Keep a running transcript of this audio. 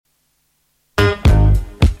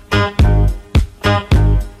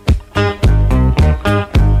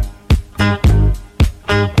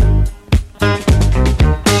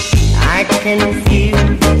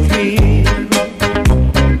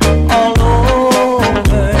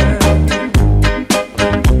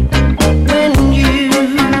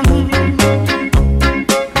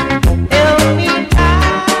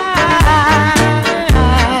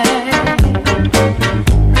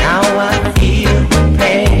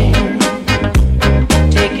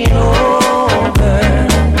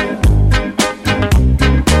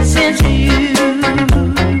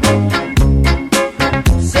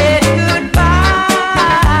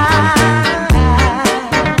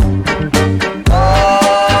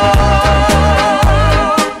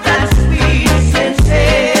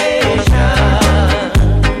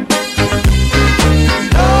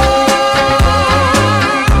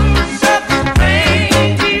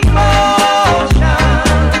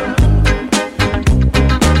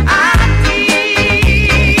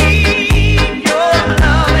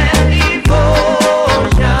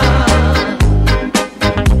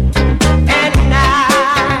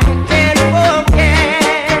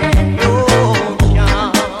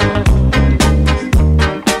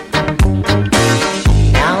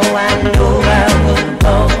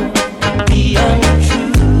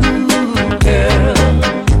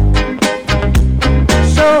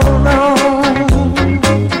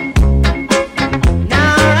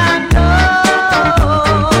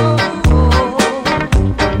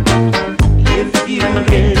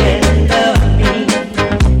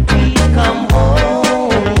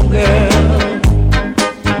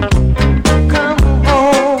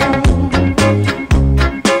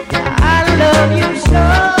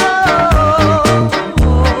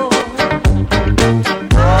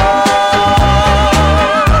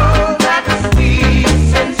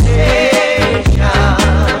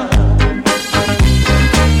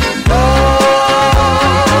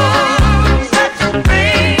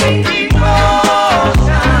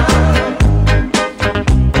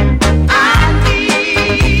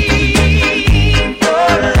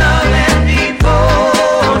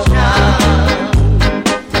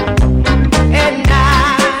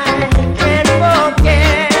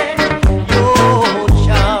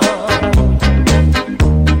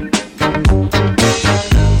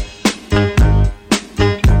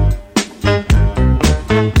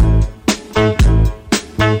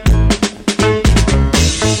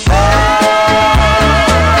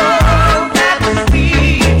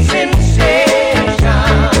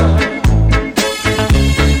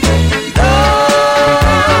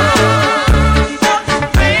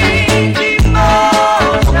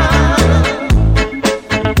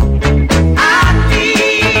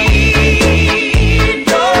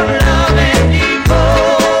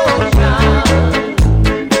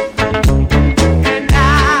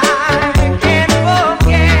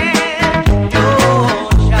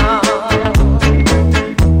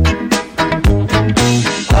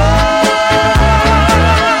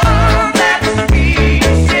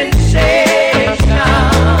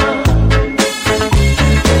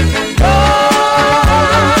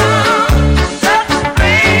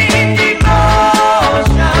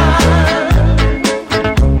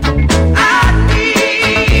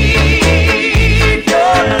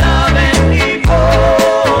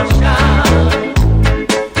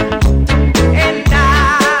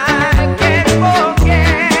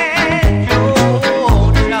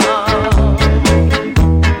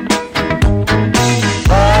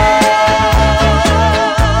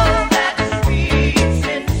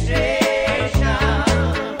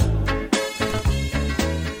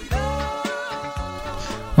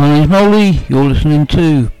Moldie. You're listening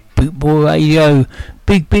to Bootboy Radio.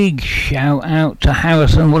 Big shout out to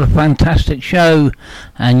Harrison. What a fantastic show.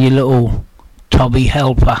 And your little Tobby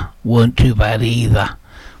helper weren't too bad either.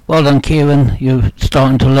 Well done, Kieran. You're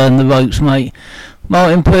starting to learn the ropes, mate.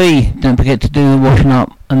 Martin P, don't forget to do the washing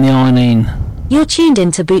up and the ironing. You're tuned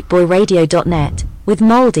in to bootboyradio.net with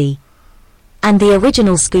Moldie and the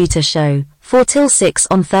Original Scooter Show, 4 till 6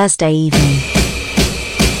 on Thursday evening.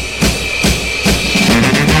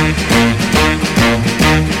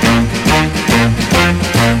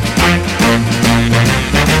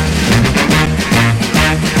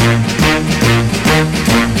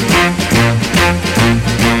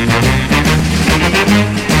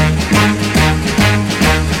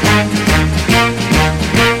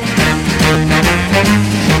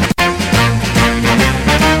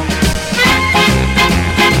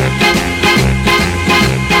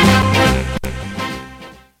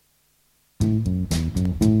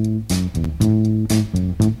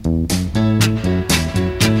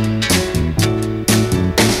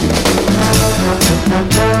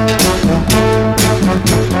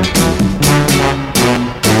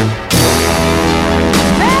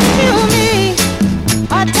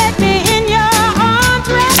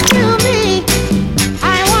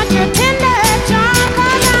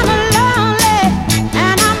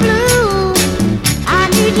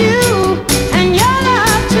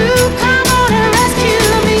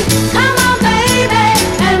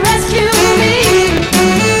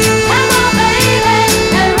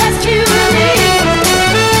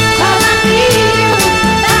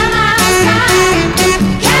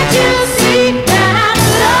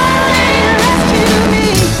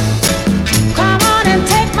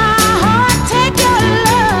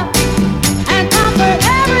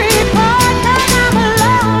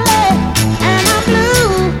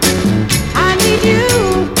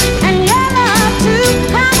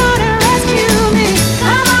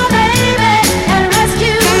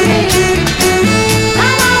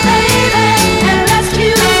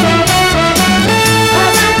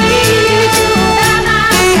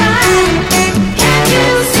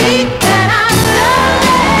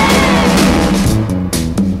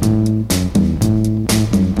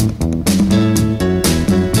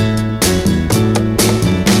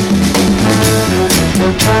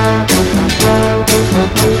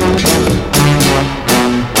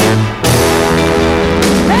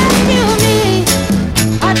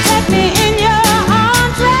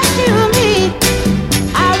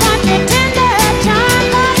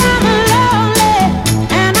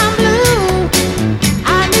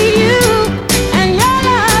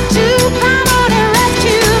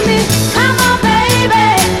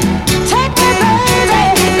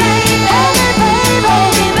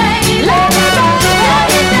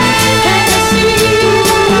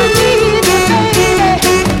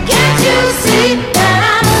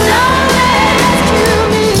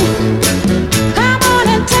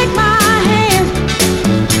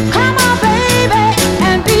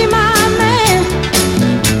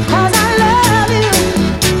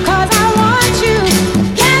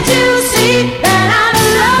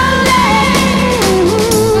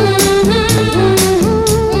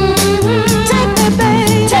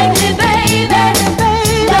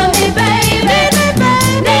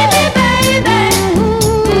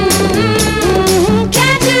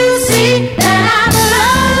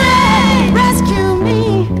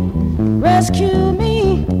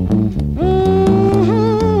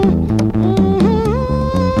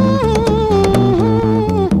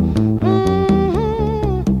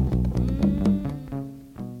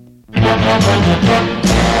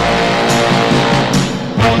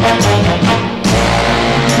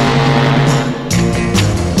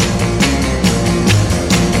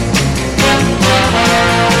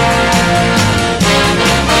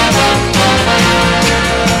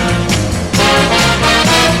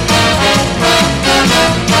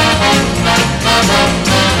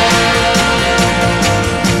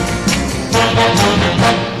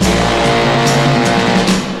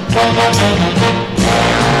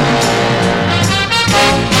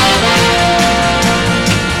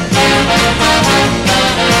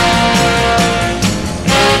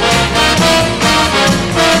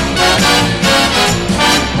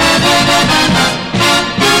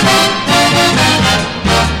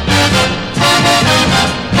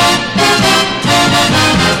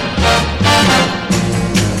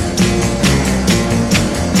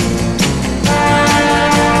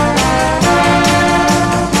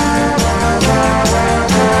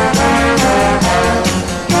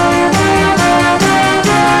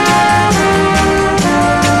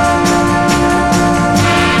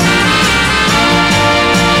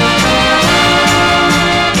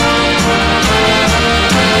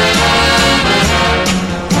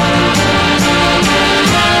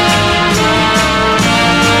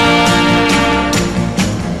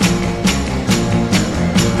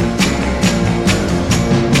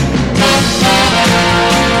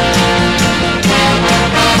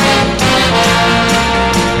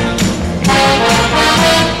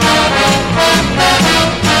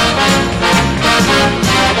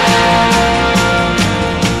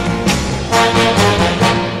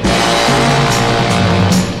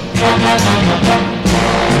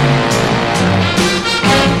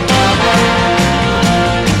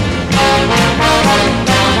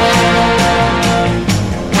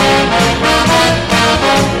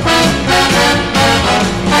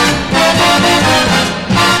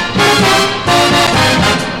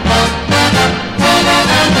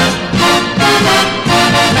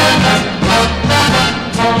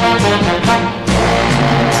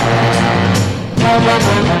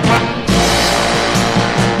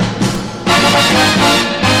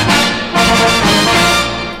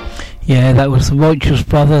 Yeah, that was the Righteous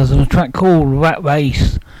Brothers and a track called Rat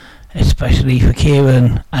Race, especially for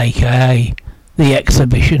Kieran, aka The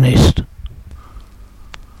Exhibitionist.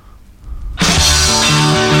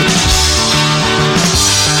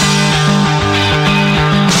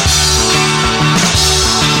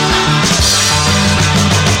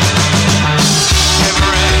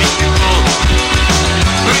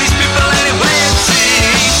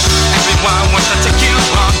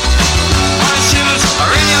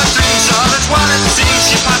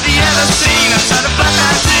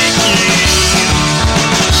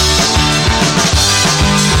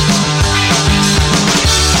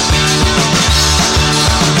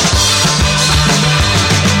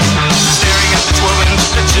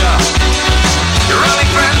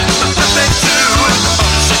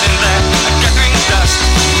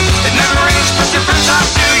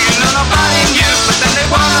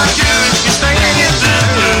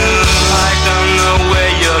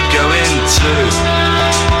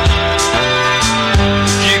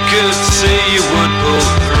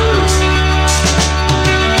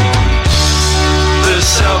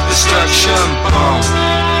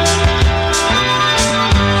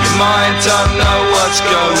 Don't know what's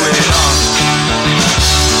going on.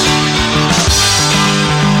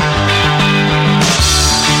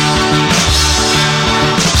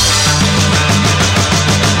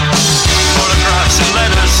 Photographs and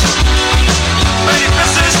letters,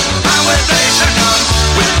 manifests, and where they should come.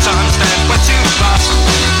 With times that went too fast,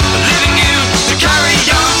 leaving you to carry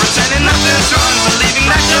on, pretending nothing's wrong, believing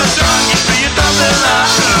that you're strong, you feel your double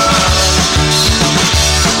love.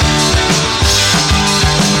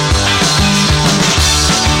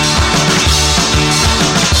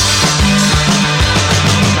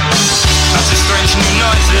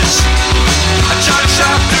 I try to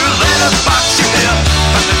shout through letterbox you hear,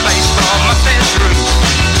 but the face from my bedroom.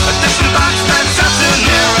 A distant box that's up to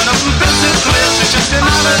near, an open pencil clear, so just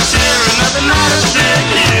another tear, another night of tear.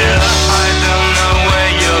 Yeah, I don't know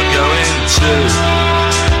where you're going to.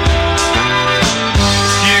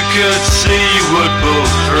 You could see you would pull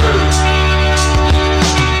through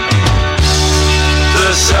the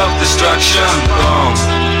self-destruction bomb.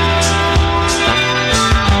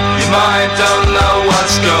 Your mind don't know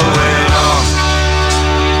what's going on.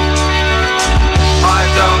 I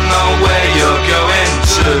don't know where you're going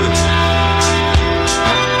to.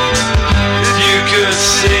 If you could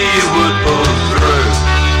see, you would pull through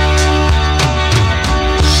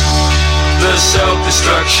the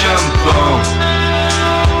self-destruction bomb.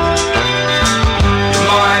 Your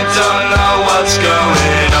mind don't know what's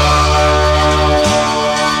going on.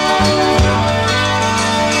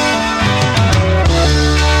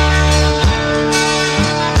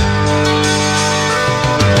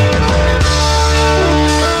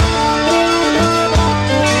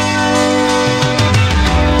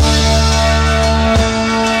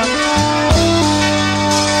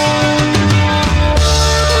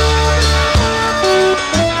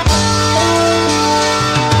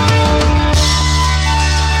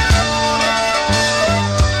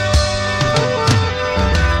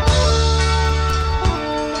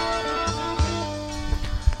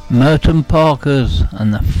 Merton Parkers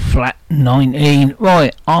and the Flat 19.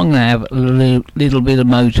 Right, I'm going to have a little bit of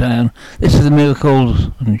Motown. This is the Miracles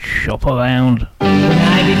and Shop Around. When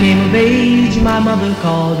I became of age, my mother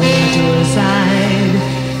called me to her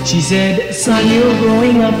side. She said, son, you're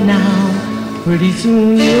growing up now. Pretty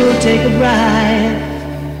soon you'll take a bride.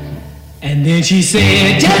 And then she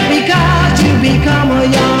said, just because you become a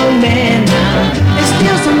young man now, there's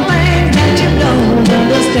still some things that you don't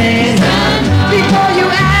understand now. Before you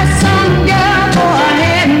ask some girl for a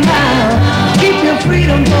hand now, keep your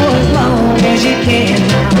freedom for as long as you can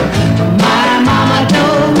now. My mama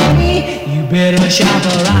told me, you better shop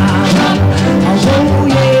around. Oh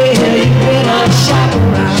yeah, you better shop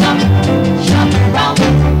around. Shop around.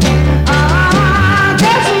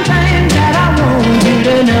 There's some things that I want you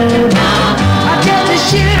to know now. I just as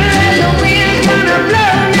sure as the wind's gonna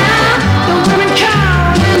blow now, the women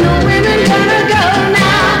come and the women gonna go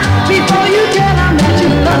now. Before you tell them that you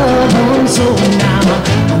love them so now.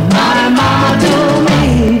 My mama told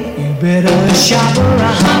me, you better shop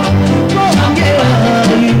around. Oh yeah,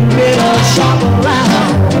 you better shop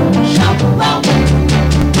around. Shop around.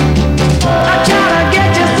 I try to get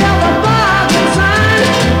yourself a bargain, son.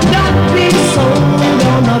 Don't be sold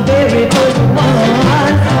on the very first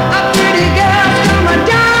one. A pretty girl's come a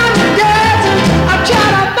dime a dozen. I try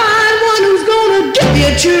to find one who's gonna give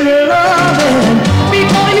you true loving.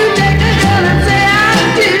 Before you take the girl and say I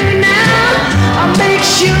do now, I'll make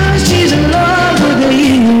sure she's in love with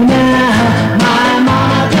you now. My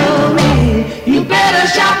mama told me, you better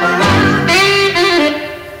shop around.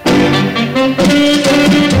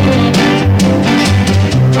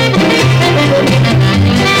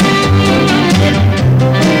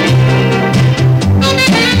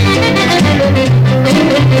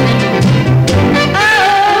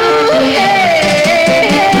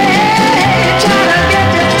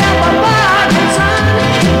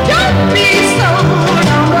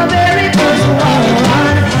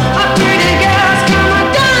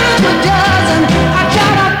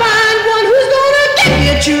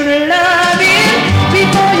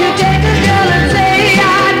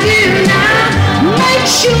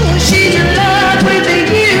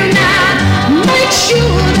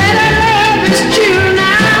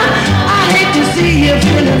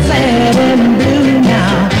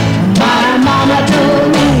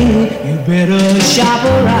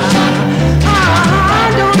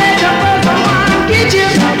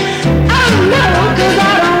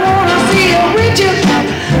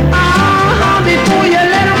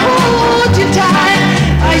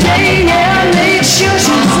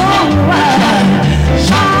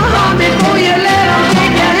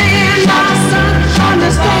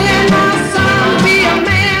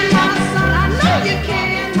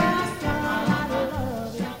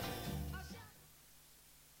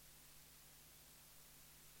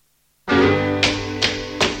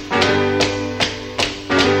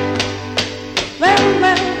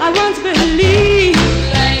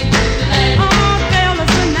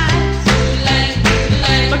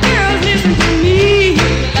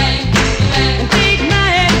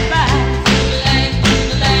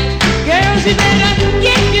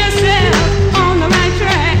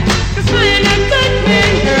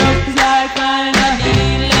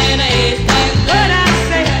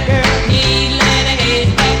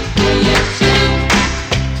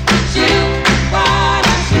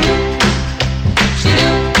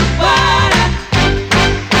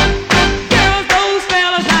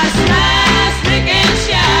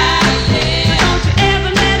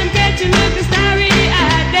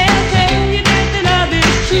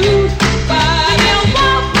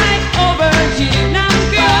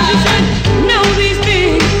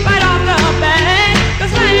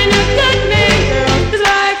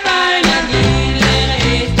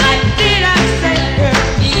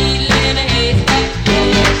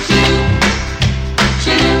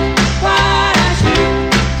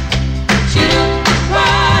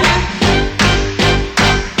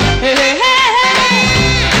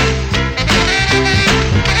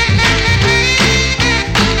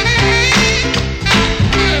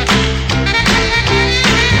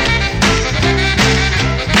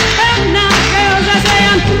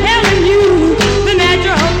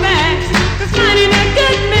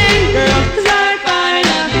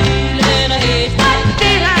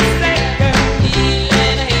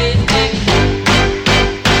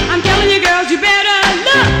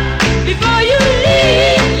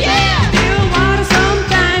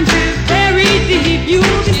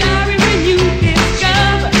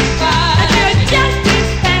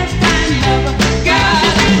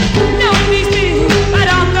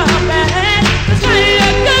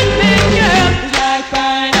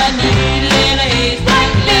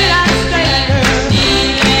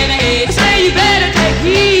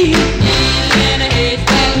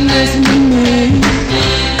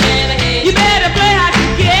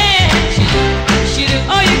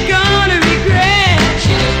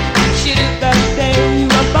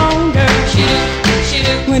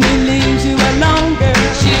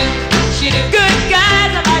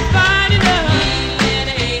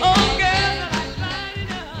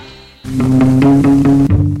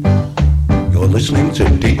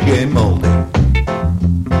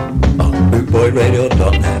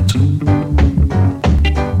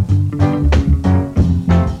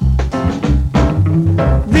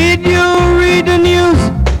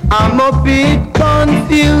 a bit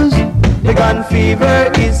confused. The gun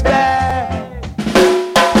fever is bad.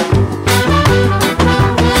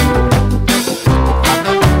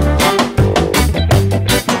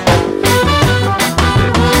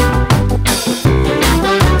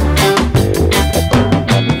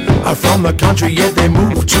 From the country, yeah, they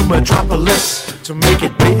moved to metropolis to make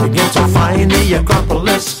it big and to find the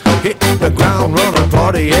Acropolis. Hit the ground, run a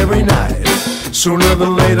party every night. Sooner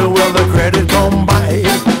than later, will the credit come by?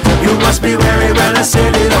 You must be wary when the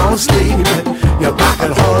city don't sleep. Your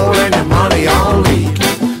pocket hole and your money on leak.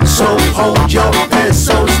 So hold your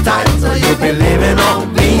pesos tight, so you'll be living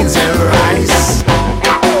on beans and rice.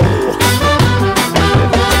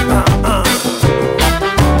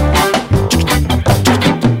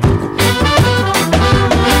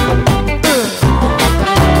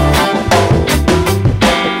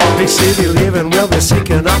 City living, well, they're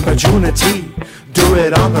seeking opportunity. Do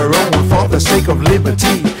it on their own for the sake of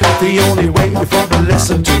liberty. The only way for the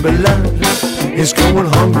lesson to be learned is going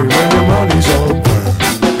hungry when your money's all burned.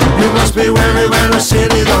 You must be wary when the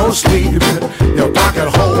city don't sleep. Your pocket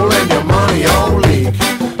hole and your money on leak.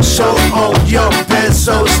 So hold your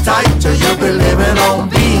pesos tight till you'll be living on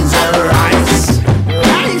beans and rice.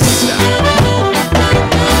 Rice,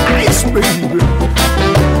 rice, baby.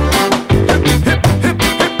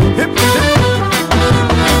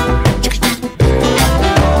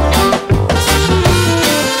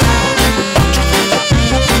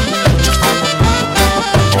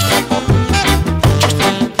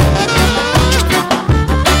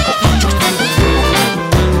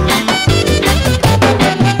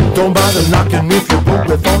 Don't bother knocking if you book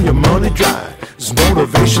with all your money dry. There's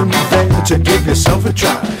motivation there to give yourself a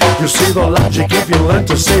try. You'll see the logic if you learn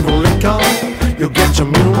to save a liquor. You'll get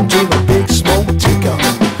immune to the big smoke ticker.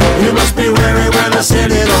 You must be wary when the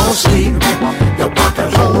city don't sleep. Your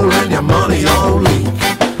pocket hole and your money on leak.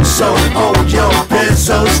 So hold your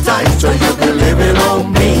pesos tight so you'll be living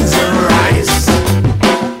on beans and rice.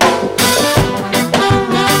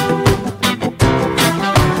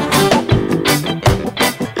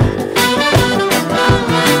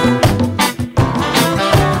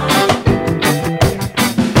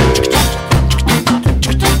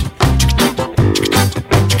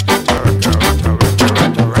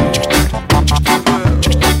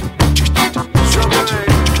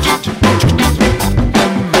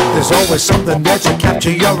 Always something there to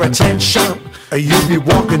capture your attention. You'll be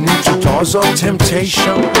walking into doors of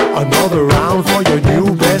temptation. Another round for your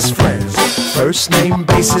new best friends. First name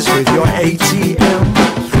basis with your ATM.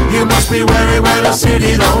 You must be wary when the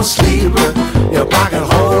city don't sleep. Your pocket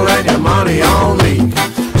hole and your money on leak.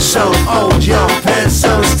 So hold your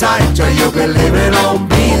pesos tight or you'll be living on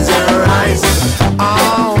beans and rice.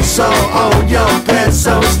 Oh, so hold your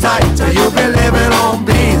pesos tight or you'll be living on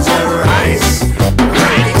beans and rice.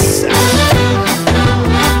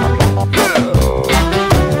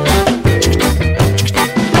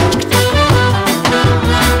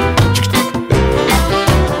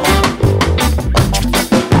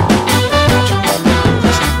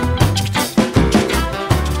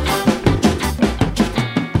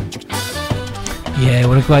 Yeah,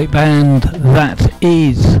 what a great band. That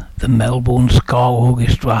is the Melbourne Ska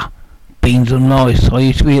Orchestra. Beans and rice. I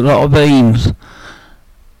used to eat a lot of beans.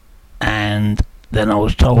 And then I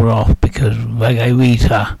was told off because Reggae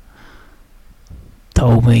Rita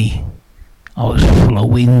told me I was full of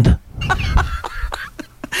wind.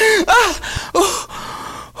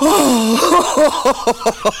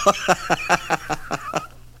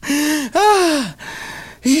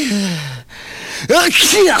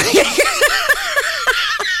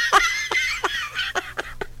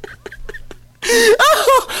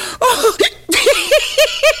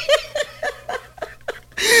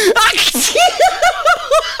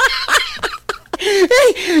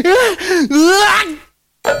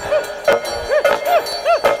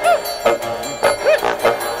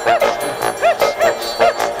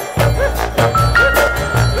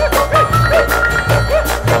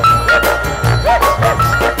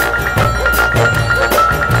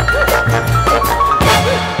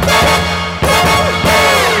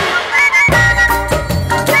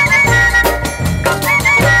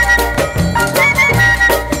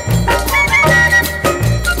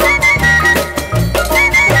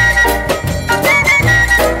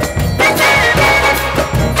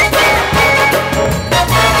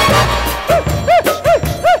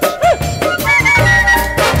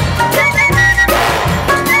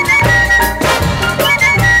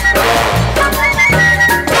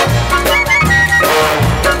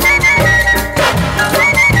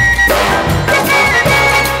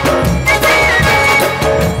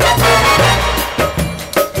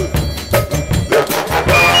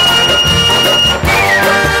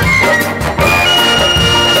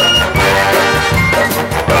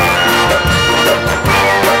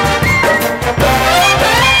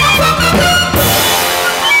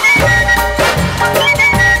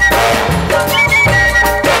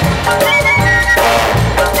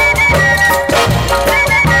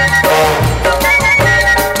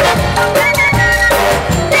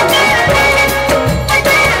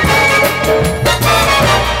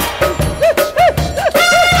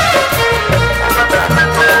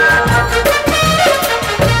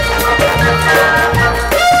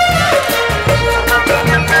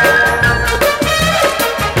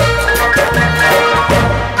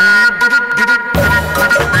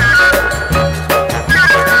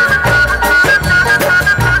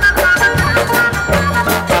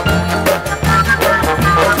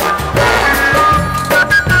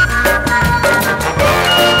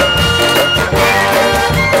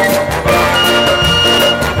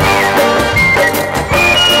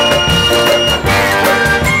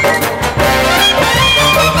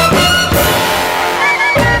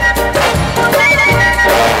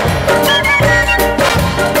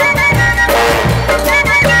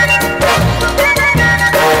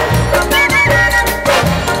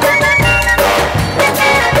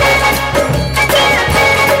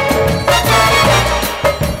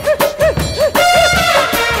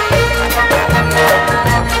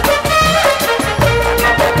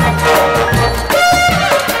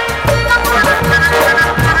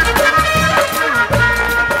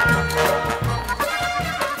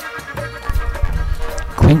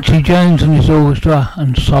 Jones and his orchestra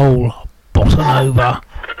and soul bossa nova.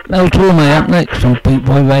 Mel Torme up next on Boot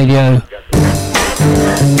Boy Radio.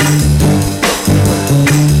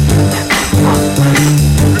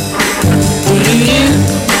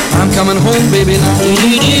 I'm coming home, baby, now.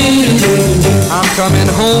 I'm coming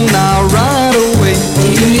home now, right away.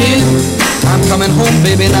 I'm coming home,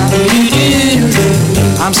 baby, now.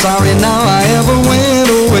 I'm sorry now I ever went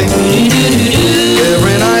away.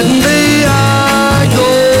 Every night and day I go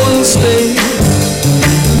and stay.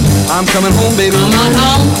 I'm coming home, baby. Come on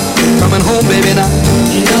home. Coming home, baby, now.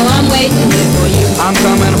 You know I'm waiting here for you. I'm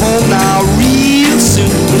coming home now real soon.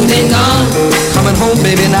 You've been gone. Coming home,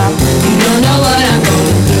 baby, now. You don't know what I'm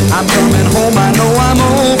going through. I'm coming home, I know I'm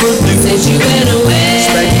overdue. Since you went away.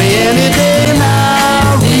 Expect me any day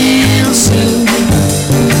now, real soon.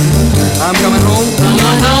 I'm coming home. Come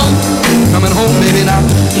on home. Coming home, baby, now.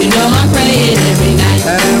 You know I'm praying every night.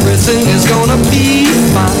 And everything is gonna be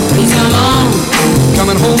fine. Please come on.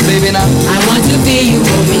 Coming home, baby, now. I want to feel you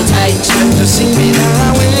hold me tight. Expect to see me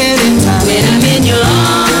now anytime. When I'm in your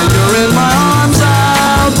arms. When you're in my arms,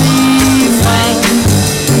 I'll be fine.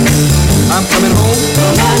 I'm coming home.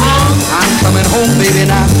 Come on home. I'm coming home, baby,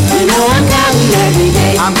 now. You know I'm counting every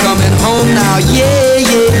day. I'm coming home now, yeah,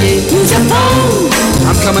 yeah, yeah. Use your phone.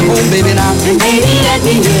 I'm coming home, baby, now. And baby, let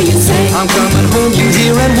me hear you say. I'm coming home, you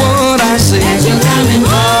hearing what I say. That you're coming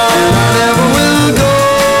home. And I never will go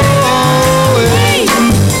away.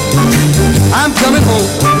 I'm coming home.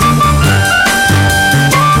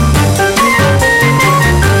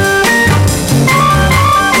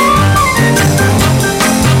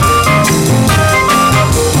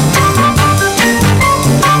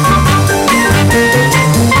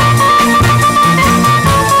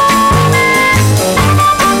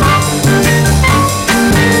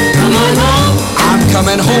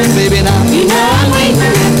 Coming home, baby, now. You know I'm waiting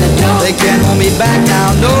at the door. They can't hold me back now,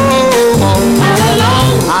 no more. All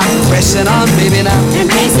alone. I'm pressing on, baby, now. And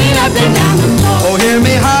pacing up and down the floor. Oh, hear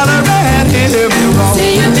me holler and hear me roar.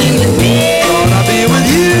 Say you'll be with me. Gonna be with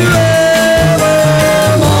you evermore.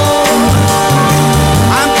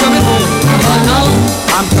 I'm coming home. Come on home.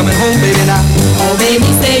 I'm coming home, baby, now. Oh, baby,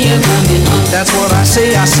 say you're coming home. That's what I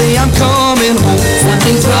say I'm coming home.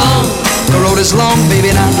 Something's wrong. The road is long,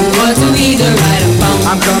 baby, now. You want to either right or wrong.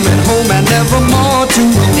 I'm coming home and never more to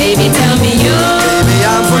roam. Baby, tell me you. Baby,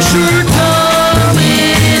 I'm for sure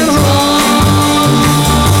coming home.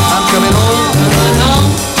 I'm coming home. Come on home.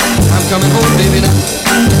 I'm coming home, baby, now.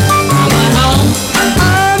 Come on home.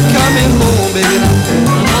 I'm coming home, baby, now.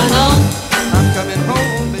 Come on home. I'm coming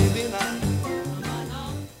home, baby, now.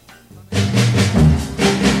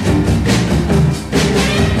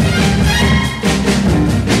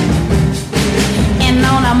 And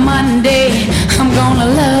on a Monday, I'm gonna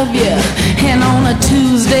love you. And on a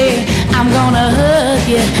Tuesday, I'm gonna hug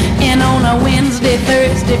you. And on a Wednesday,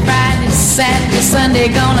 Thursday, Friday, Saturday, Sunday,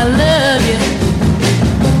 gonna love you.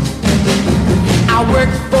 I work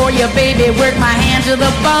for you, baby, work my hand to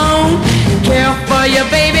the bone. Care for you,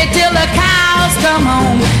 baby, till the cows come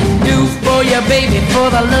home. Do for you, baby, for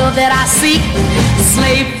the love that I seek.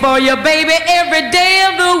 Slave for you, baby, every day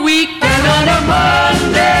of the week. And on a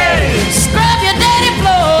Monday, scrub your dirty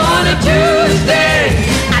floor. On a Tuesday,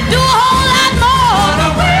 I do a whole lot more. On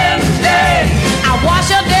a Wednesday, I wash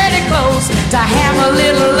your dirty clothes to have a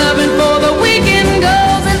little loving for the weekend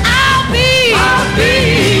goes. And I'll be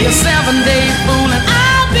your 7-day fool, and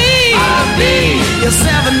I'll be your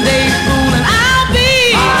 7-day fool, and I'll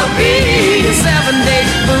be your 7-day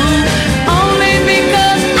fool, only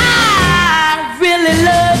because I really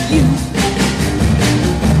love you.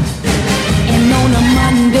 And on a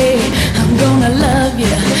Monday, I'm gonna love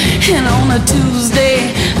you. And on a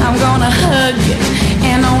Tuesday, I'm gonna hug you.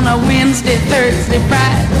 And on a Wednesday, Thursday,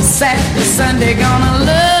 Friday, Saturday, Sunday, gonna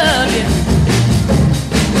love you.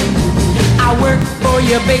 I work for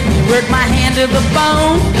you, baby, work my hand to the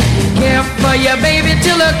bone. Care for you, baby,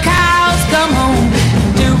 till the cows come home.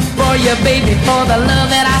 Do for you, baby, for the love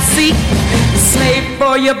that I seek. Slave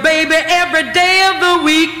for you, baby, every day of the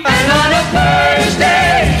week. And on a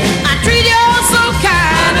Thursday, I treat you all so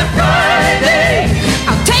kind. On a Friday,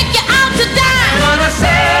 I'll take you out to dine. And on a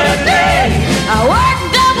Saturday, I work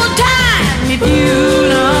double time. If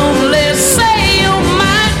you only say you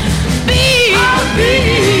might be, I'll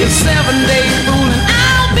be your 7-day fool, and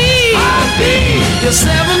I'll be your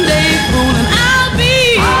 7-day fool, and I'll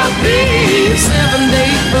be your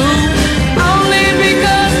 7-day fool, only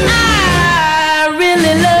because I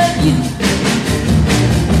really love you.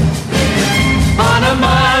 On a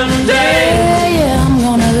Monday, yeah, I'm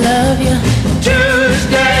gonna love you.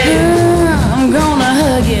 Tuesday, yeah, I'm gonna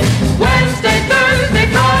hug you. Wednesday, Thursday,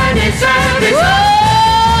 Friday, Saturday,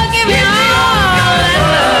 oh, give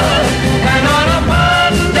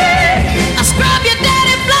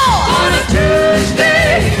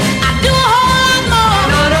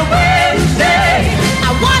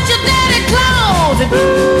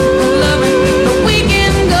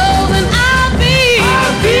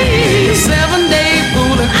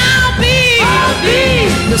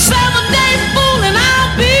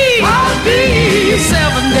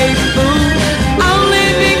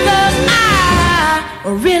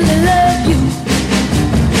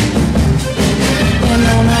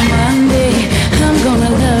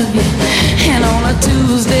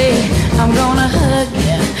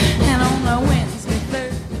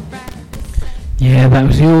Yeah, that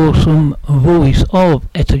was the awesome voice of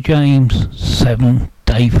Etta James, 7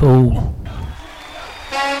 Day Fool.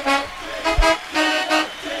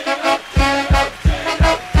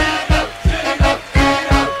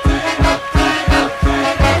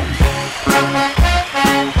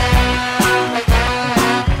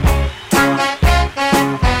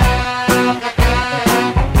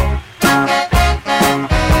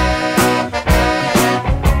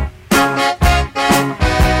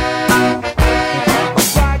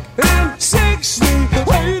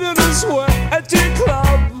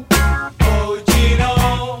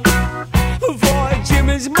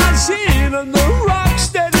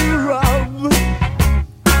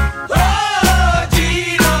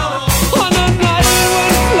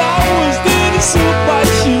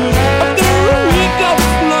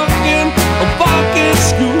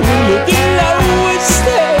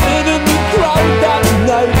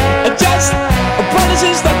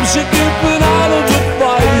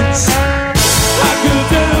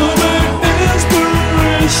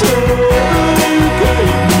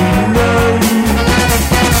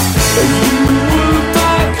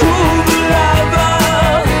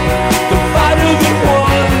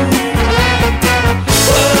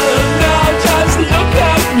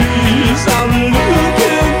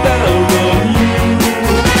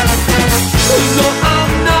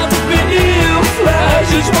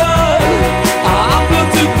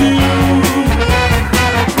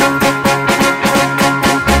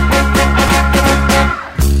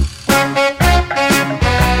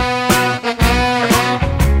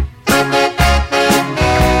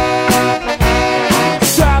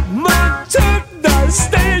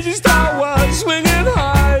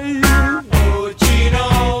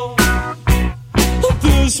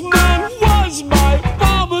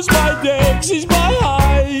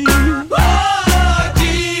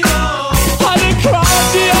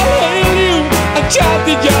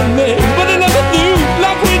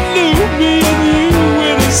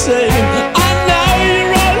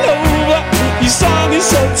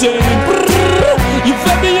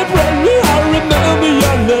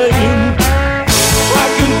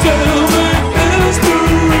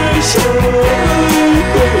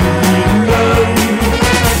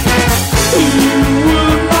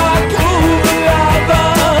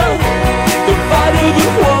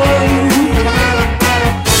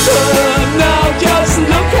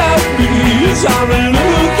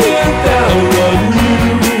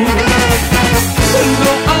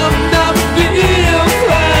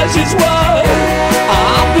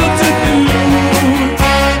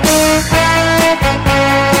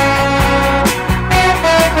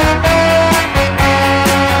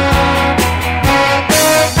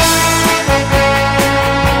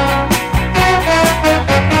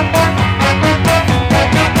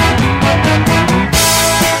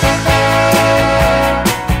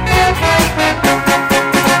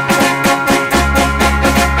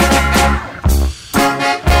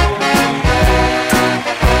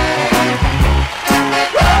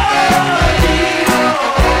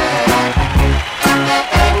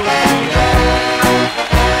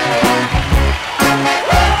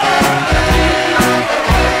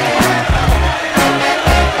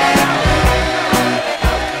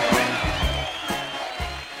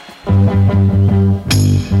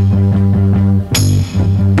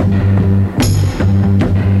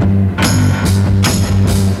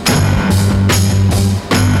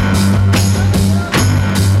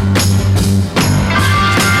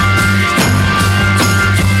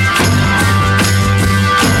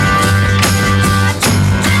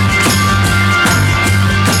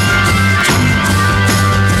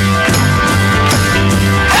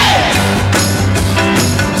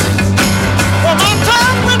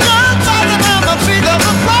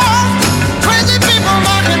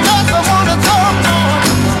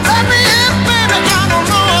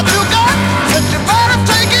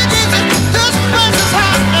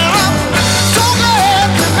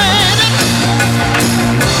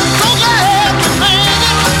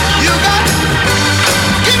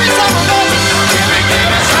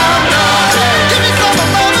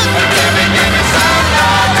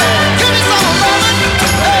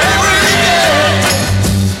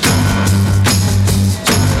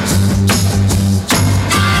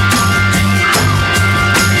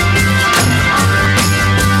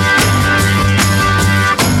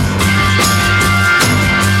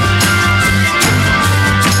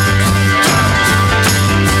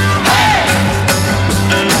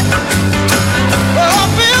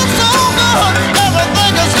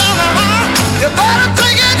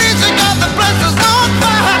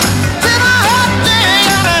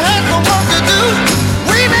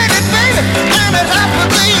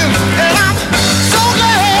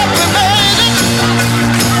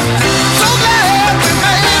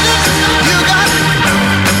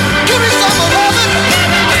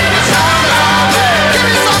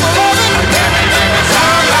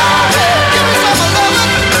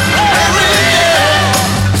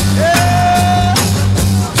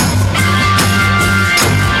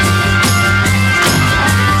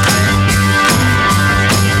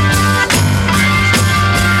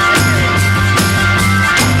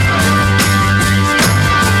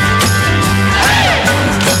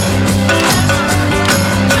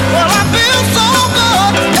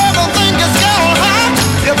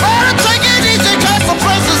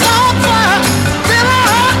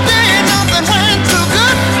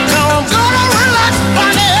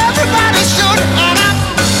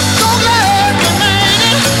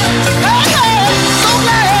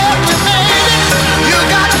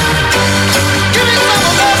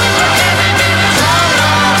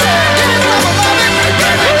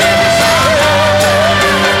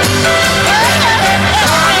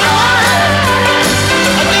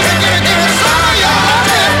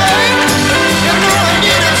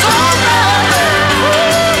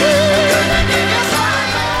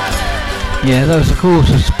 Yeah, that was of course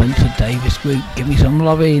the Spencer Davis group. Give me some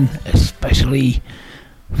loving, especially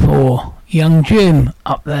for young Jim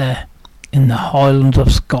up there in the Highlands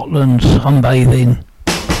of Scotland sunbathing.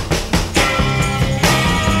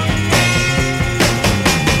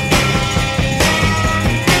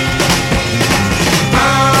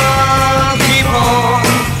 I'll keep on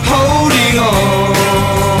holding on.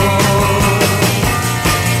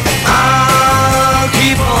 I'll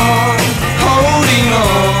keep on holding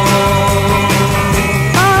on.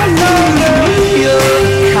 I know you're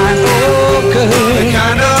the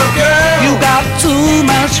kind of girl, you got too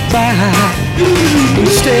much pride.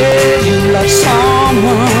 Instead you let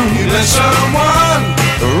someone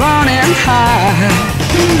run and hide.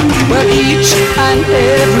 Well, each and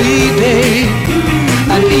every day,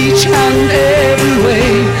 and each and every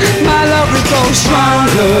way, my love will grow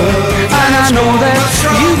stronger, and I know that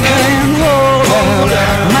you can hold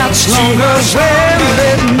out much longer. When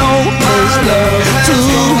there's no place left to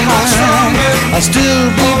hide, I'll still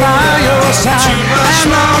be by your side,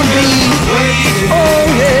 and I'll be, oh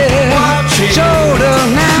yeah, shoulder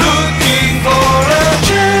now, Looking for a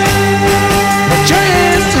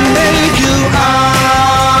chance to make you.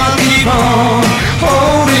 I'll keep on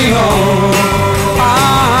holding on. I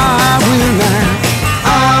will now.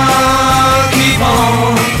 I'll keep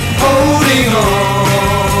on holding on.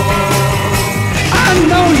 I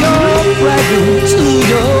know you're bragging to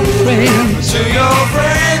your friends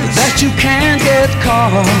that you can't get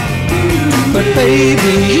caught, but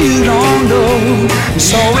baby you don't know.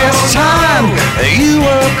 So it's time you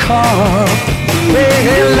were caught.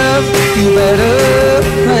 Hey love, you better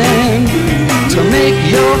plan to make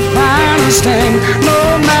your final stand.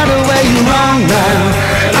 No matter where you run now,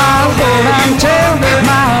 I'll hold on till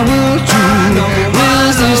my will to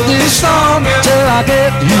resist this storm till I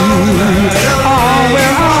get you. Oh,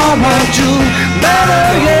 well, I want you better,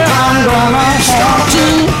 yeah, I'm gonna hold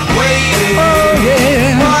you. Oh,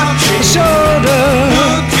 yeah, shoulder,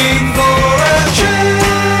 Looking for a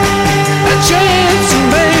chance to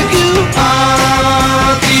make you.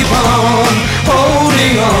 I'll keep on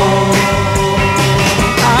holding on.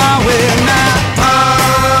 I will now.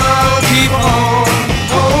 I'll keep on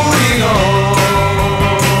holding on.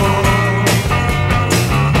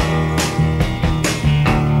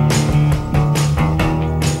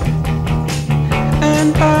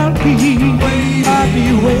 And I'll be waiting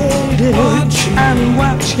and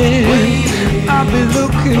watching. I'll be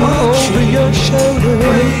looking over your shoulder.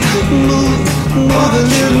 Move a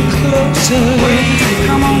little closer.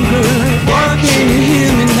 Come on, girl. Can you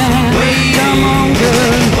hear me now? Come on,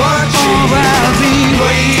 girl. Oh, I'll be.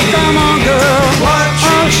 Come on, girl.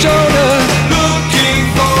 On shoulder. Looking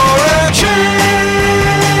for a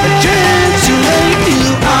Chance to make you.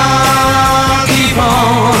 I'll keep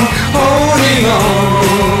on holding on.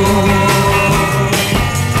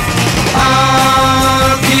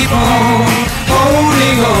 I'll keep on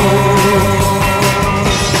holding on.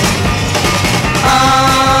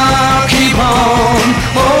 I'll keep on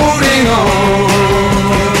holding on.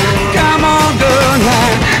 Come on, girl,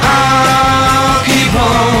 now. I'll keep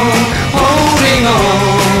on holding on.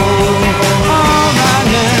 All right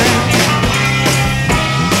now.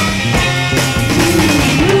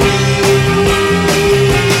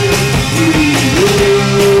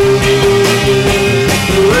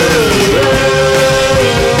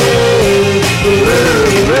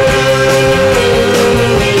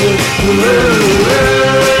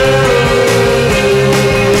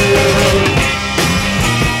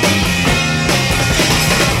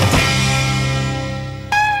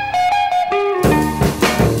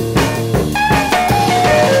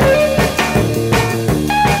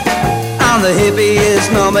 I'm the hippiest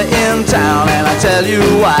number in town, and I tell you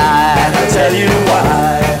why.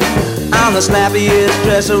 I'm the snappiest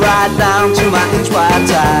dresser right down to my inch wide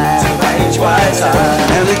tie.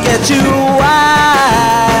 And to get you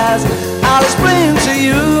wise, I'll explain to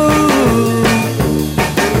you.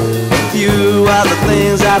 A few are the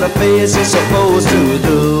things that a face is supposed to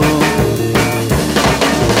do.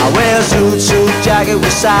 I wear a suit jacket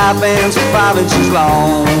with side bands 5 inches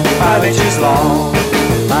long.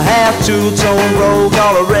 A half two-tone robe,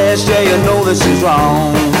 all a rest, yeah, you know this is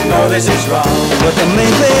wrong. But the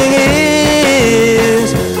main thing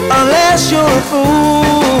is, unless you're a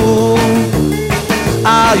fool,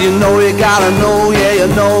 you know you gotta know, yeah, you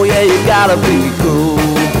know, yeah, you gotta be cool.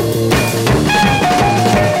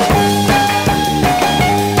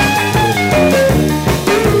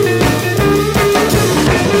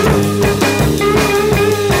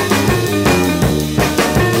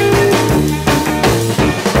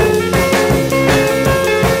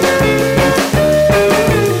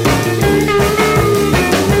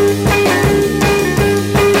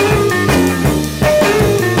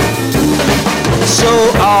 So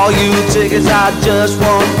all you tickets, I just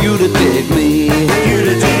want you to dig me. You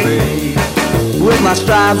to dig me. With my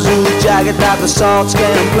striped suit jacket that the salts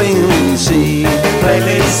can plainly see.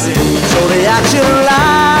 Plainly see. So the action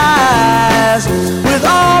lies with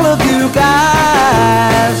all of you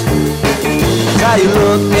guys. How you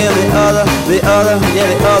look in the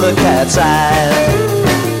other cat's eyes.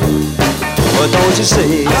 What don't you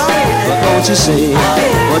see? What don't you see?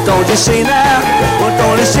 What don't you see now? What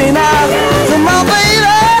don't you see now? Come on, baby.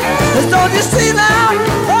 Don't you see now?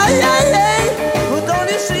 Oh, yeah, yeah. What don't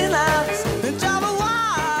you see now? It's all the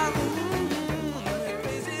while.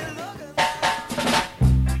 Crazy looking.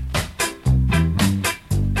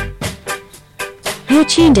 You're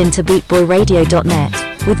tuned in to bootboyradio.net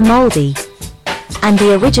with Moldie and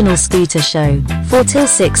the Original Scooter Show, 4 till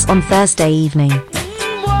 6 on Thursday evening.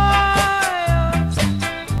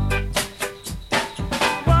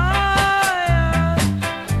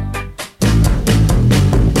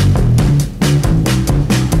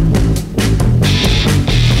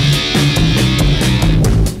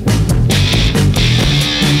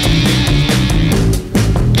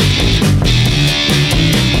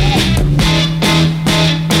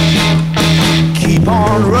 Keep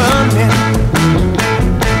on running,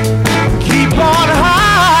 keep on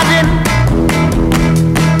hiding.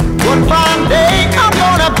 One fine day I'm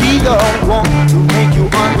gonna be the one to make you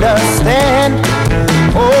understand.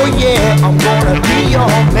 Oh yeah, I'm gonna be your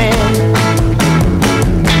man.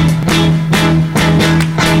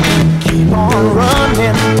 Keep on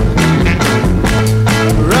running,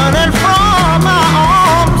 running from my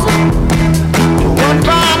arms. One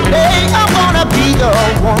fine day I'm gonna be the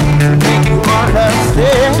one to make you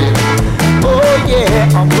understand. Oh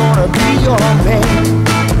yeah, I'm gonna be your man.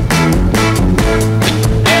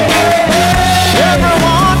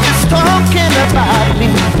 Everyone is talking about me.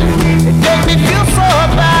 It makes me feel so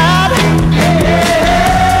bad.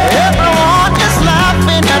 Everyone is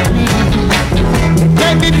laughing at me. It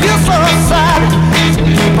makes me feel so sad. So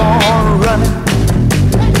keep on running.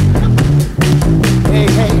 Hey,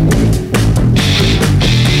 hey.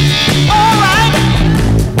 All right.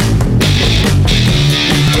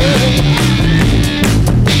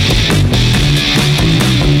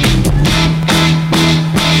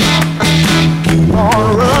 Keep on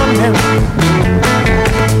running,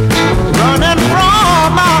 running from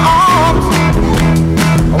my arms.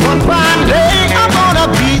 One fine day I'm gonna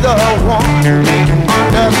be the one to make you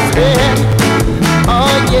understand.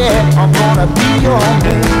 Oh yeah, I'm gonna be your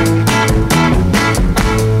man.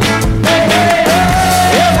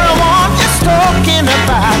 Everyone is talking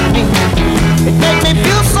about me. It makes me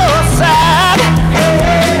feel so sad.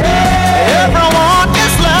 Everyone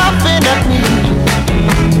is laughing at me.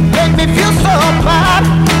 Make me feel so bad.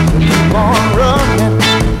 Keep on running,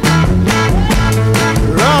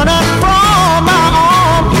 running from my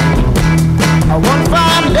arms. One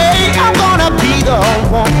fine day I'm gonna be the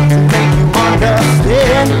one to make you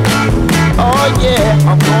understand. Oh yeah,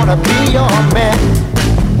 I'm gonna be your man.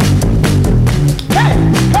 Hey,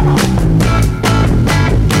 come on.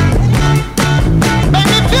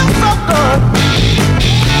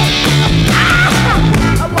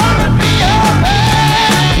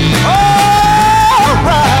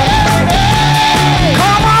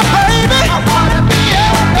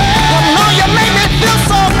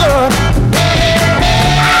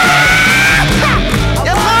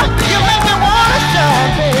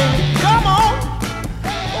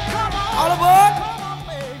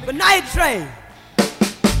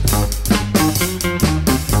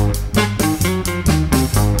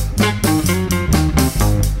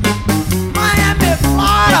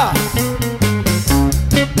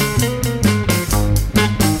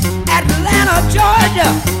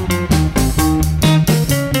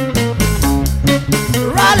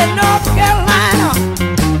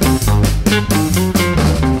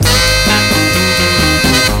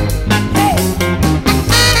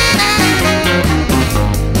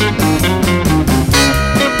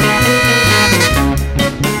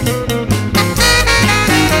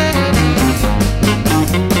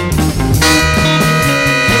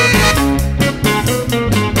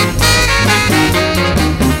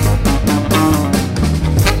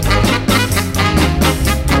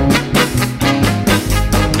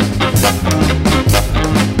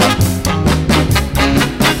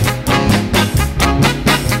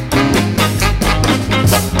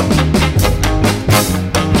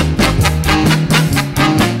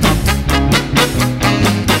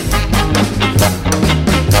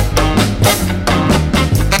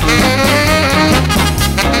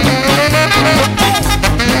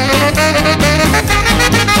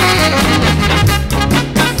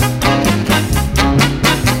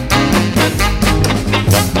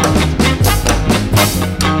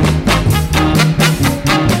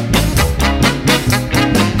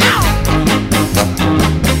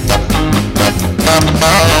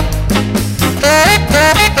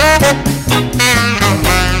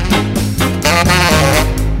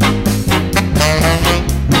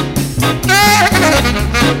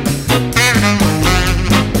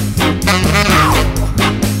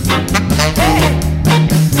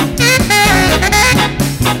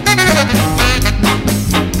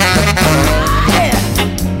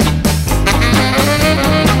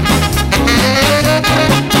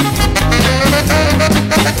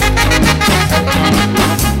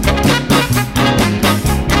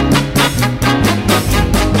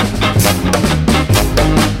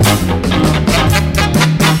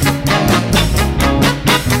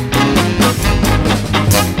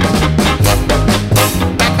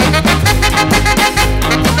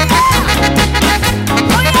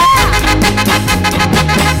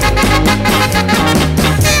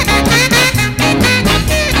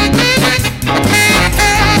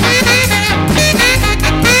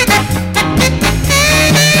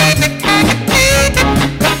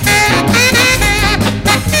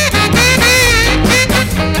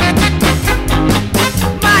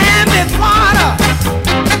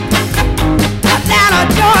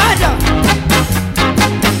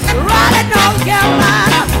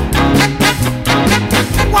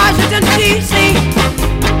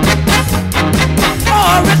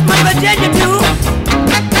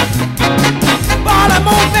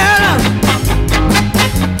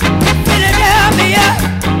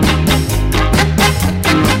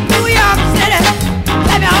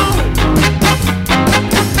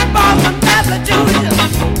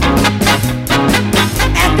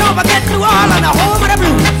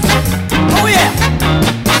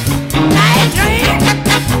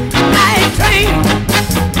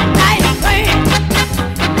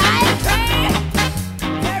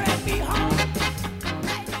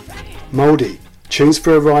 Moldie, tunes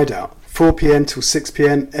for a ride out, 4pm till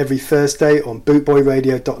 6pm every Thursday on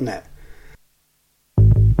bootboyradio.net.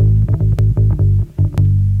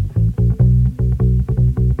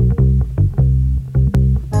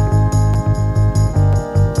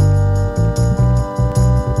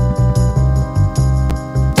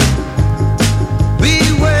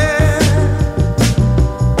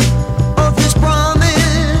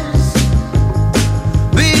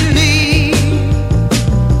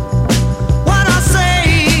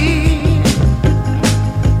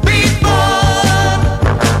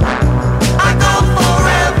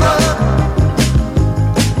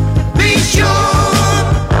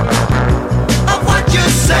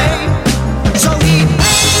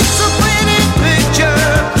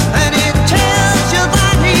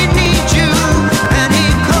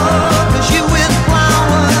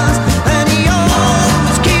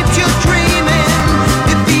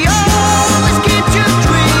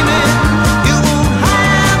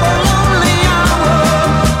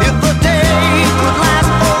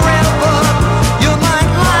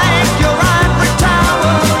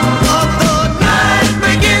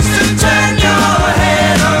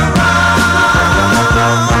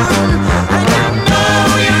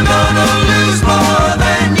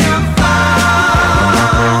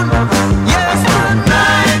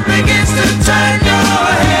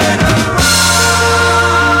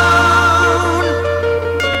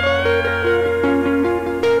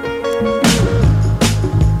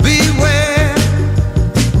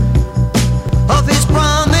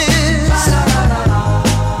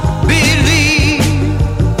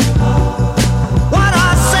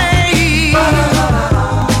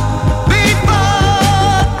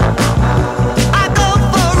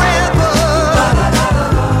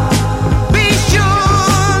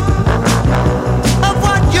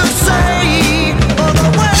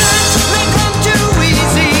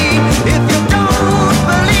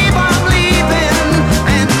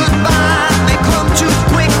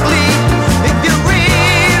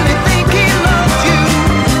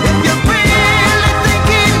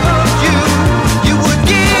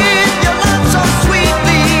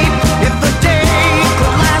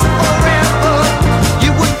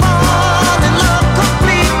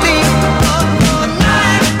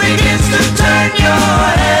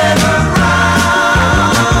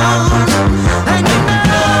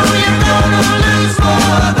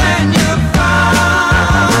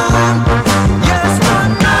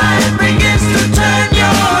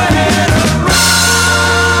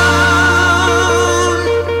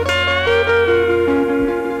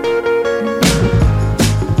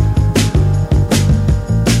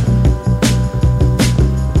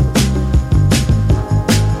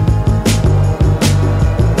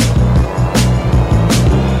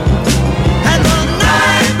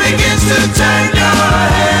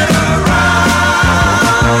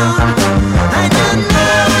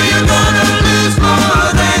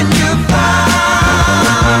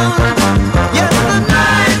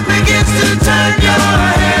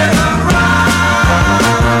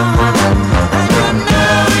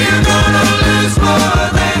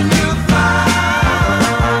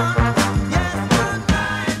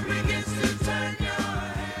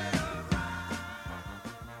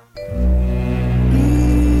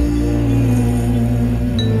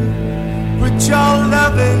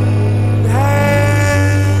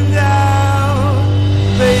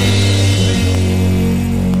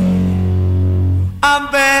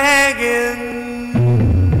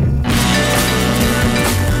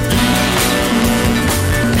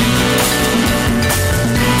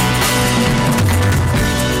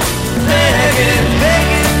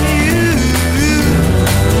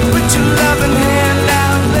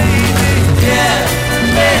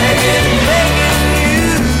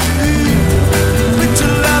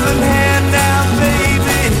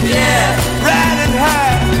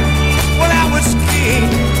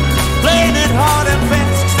 Playing it hard and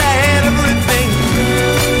fast, 'cause I had everything.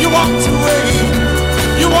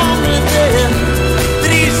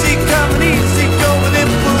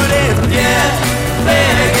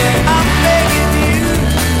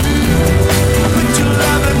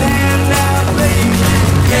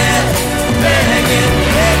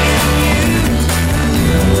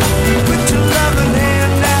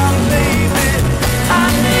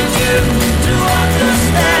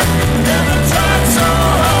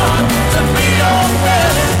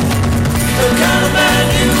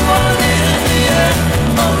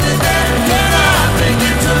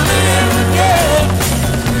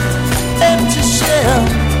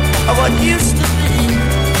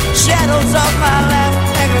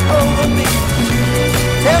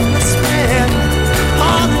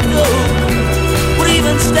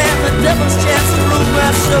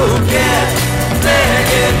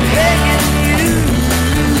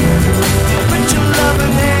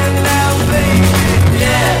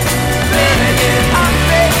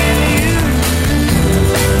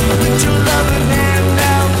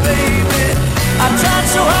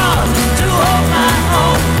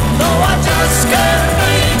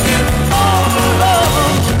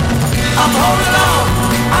 I'm holding on,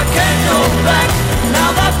 I can't go back. Now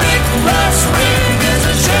that big brass ring is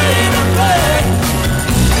a shade of black.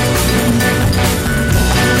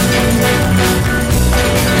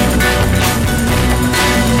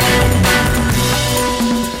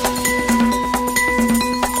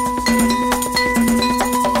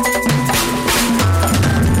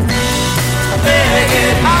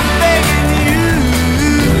 I'm begging you,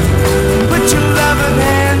 put your loving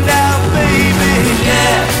hand out, baby.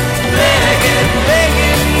 Yeah,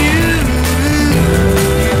 begging you,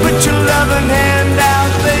 put your loving hand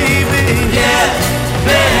out, baby. Yeah,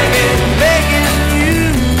 begging you,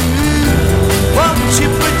 won't you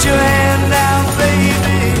put your hand out,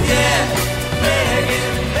 baby? Yeah, begging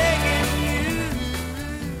you.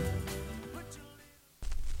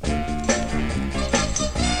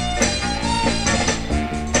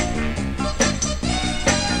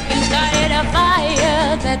 You started a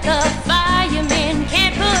fire that the firemen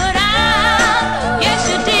can't put out. Yes,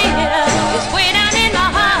 you did. It's way down in my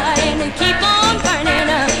heart and it keep on burning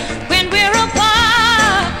when we're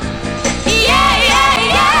apart. Yeah.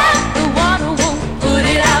 The water won't put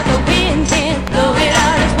it out. The wind can't blow it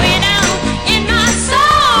out. It's way down in my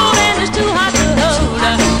soul and it's too hot to hold.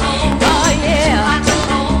 Oh yeah.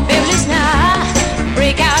 Baby, listen, I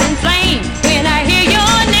break out in flames when I hear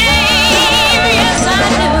your name. Yes, I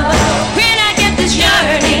do. When I get this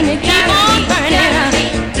yearning to keep on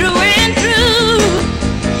burning through and through.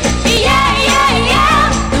 Yeah.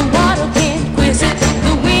 The water can't quiz it.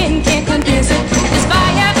 The wind can't condense it. This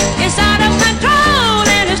fire is out of control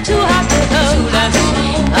and it's too hot to hold.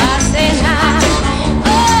 I say now,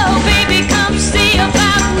 oh baby, come see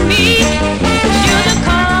about me. 'Cause you're the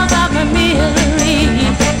cause of my misery.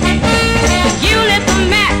 You lit the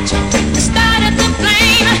match, started the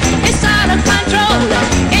flame. It's out of control,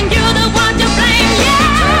 and you're the one to blame. Yeah.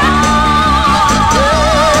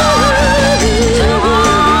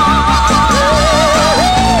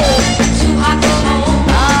 Too hot to hold.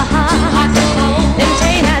 Too hot to hold. Let me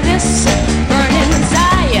tell you now, this burning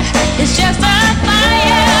desire is just a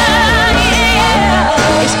fire.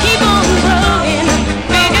 Yeah. It's keep on growing,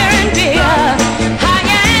 bigger and bigger,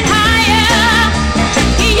 higher and higher.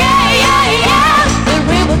 Yeah. The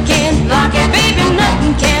river can't block it, baby,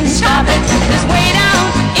 nothing can stop it. It's way down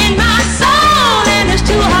in my soul and it's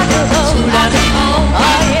too hot to hold.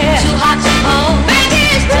 Oh yeah, too hot to hold. Baby,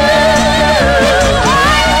 it's too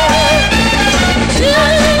hot, too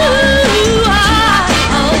hot to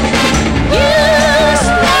hold. You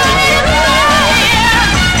started a fire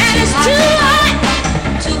and it's too hot,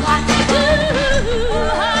 too hot, too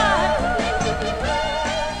hot.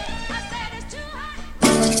 I said it's too hot.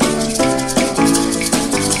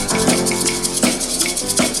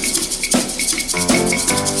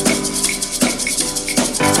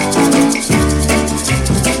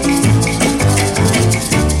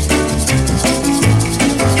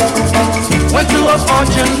 Went to a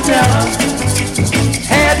fortune teller,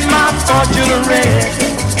 had my fortune read.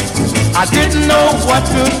 I didn't know what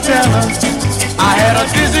to tell her. I had a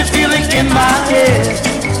dizzy feeling in my head.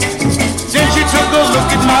 Then she took a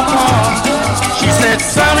look at my palm. She said,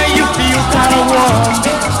 "Sonny, you feel kind of warm."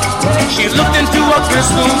 She looked into a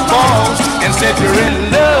crystal ball and said, "You're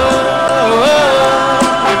in love."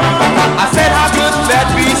 I said, "How could that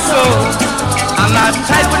be so? I'm not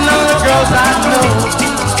tight with none of the girls I know."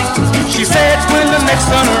 She said, "When the next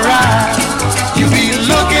sun arrives, you'll be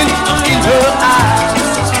looking in her eyes."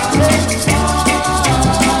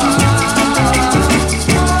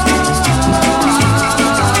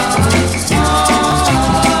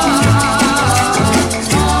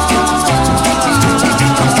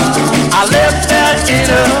 I left there in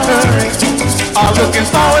a hurry, looking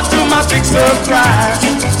forward to my big surprise.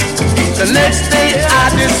 The next day I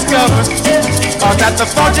discovered that the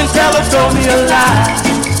fortune teller told me a lie.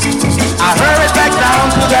 I hurried back down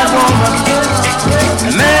to that woman,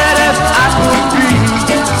 mad as I could be.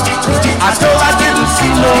 I told her I didn't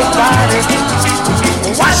see nobody,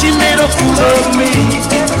 why she made a fool of me.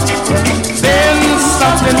 Then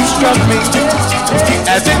something struck me,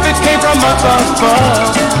 as if it came from up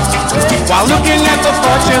above. While looking at the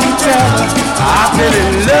fortune teller, I fell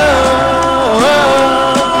in love.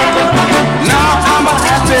 Now I'm a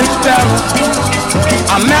happy fella,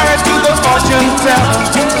 I'm married to the fortune teller.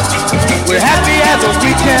 We're happy as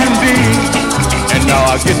we can be, and now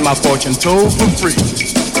I get my fortune told for free.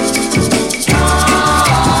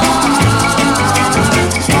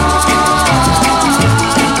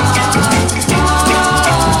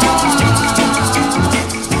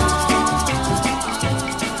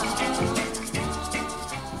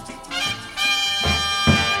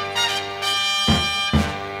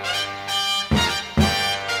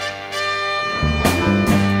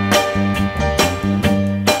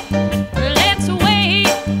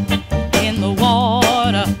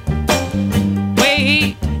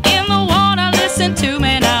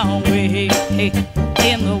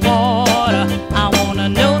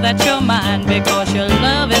 that you're mine because your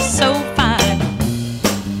love is so fine.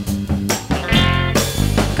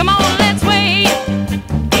 Come on, let's wade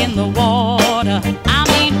in the water. I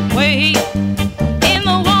mean, wade in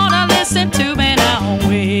the water. Listen to me now,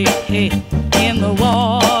 wade in the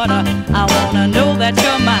water. I wanna know that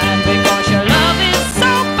you're mine because your love is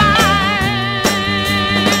so fine.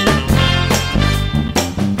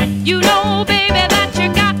 You know, baby, that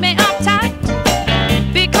you got me uptight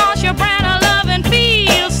because your brand of loving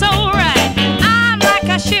feels so right. I'm like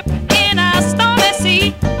a ship in a stormy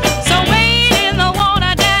sea, so wade in the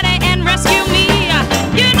water, daddy, and rescue me.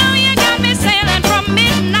 You know you got me sailing from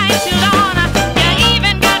midnight till dawn. You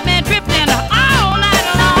even got me drifting all night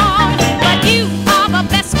long. But you are the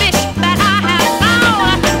best fish that I have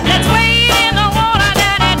found. Let's wade in the water,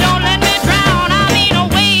 daddy, don't let me drown. I mean,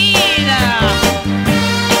 wade.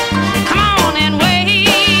 Come on and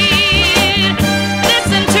wade.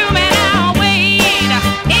 Listen to me now, wade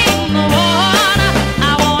in the water.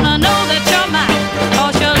 I wanna know that you're mine,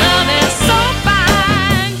 'cause your love is so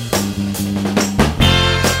fine.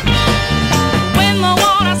 When the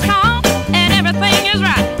water's calm and everything is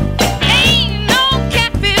right, ain't no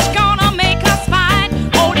catfish gonna make us fight.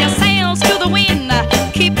 Hold your sails to the wind,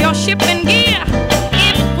 keep your ship in gear.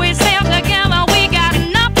 If we sail together, we got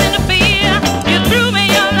nothing to fear. You threw me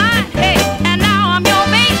your line, hey, and now I'm your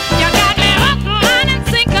mate. You got me hook, line, and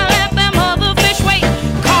sinker, let them other fish wait.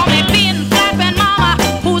 Call me Finn, Flappin' Mama,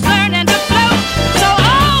 who's learning to float. So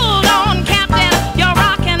hold on, Captain, you're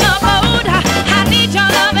rocking the boat. I need your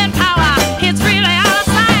loving power, it's really out of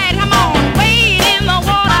sight. Come on, wade in the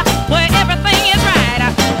water where everything is right.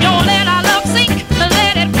 Don't let our love sink,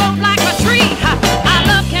 let it float like a tree. Our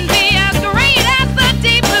love can be as great as the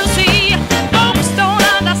deep blue sea. Folks don't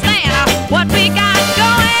understand what we got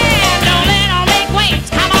going. Don't let them make waves.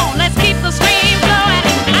 Come on, let's keep the stream flowing.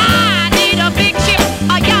 I need a big ship,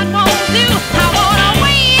 a yacht won't do. I wanna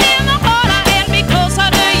wade in the water and be closer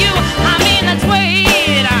to you. I mean, let's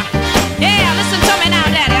wade. Yeah, listen to me now,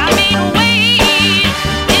 Daddy. I mean, wade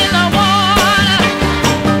in the water.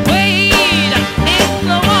 Wade in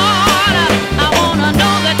the water. I wanna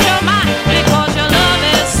know that you're mine because your love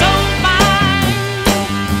is so fine.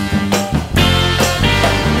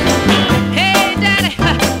 Hey, Daddy,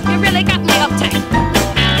 you really got me uptight.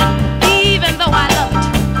 Even though I love it,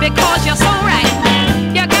 because you're so right.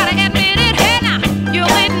 You gotta admit it, hey now, you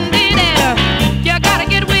didn't did it. You gotta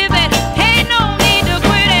get with it, hey, no need to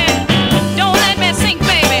quit it. Don't let me sink,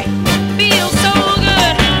 baby, feels so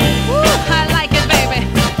good. Woo, I like it, baby,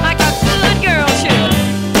 like a good girl should.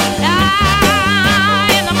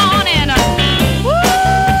 Ah, in the morning, woo,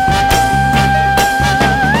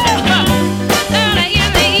 early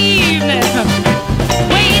in the evening.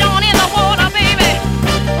 Wade on in the water, baby.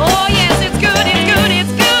 Oh yes, it's good, it's good,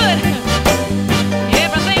 it's good.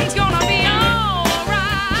 Everything's gonna be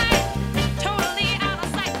alright. Totally out of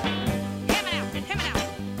sight. Hear me now, hear me now.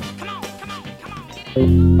 Come on, come on, come on, get it.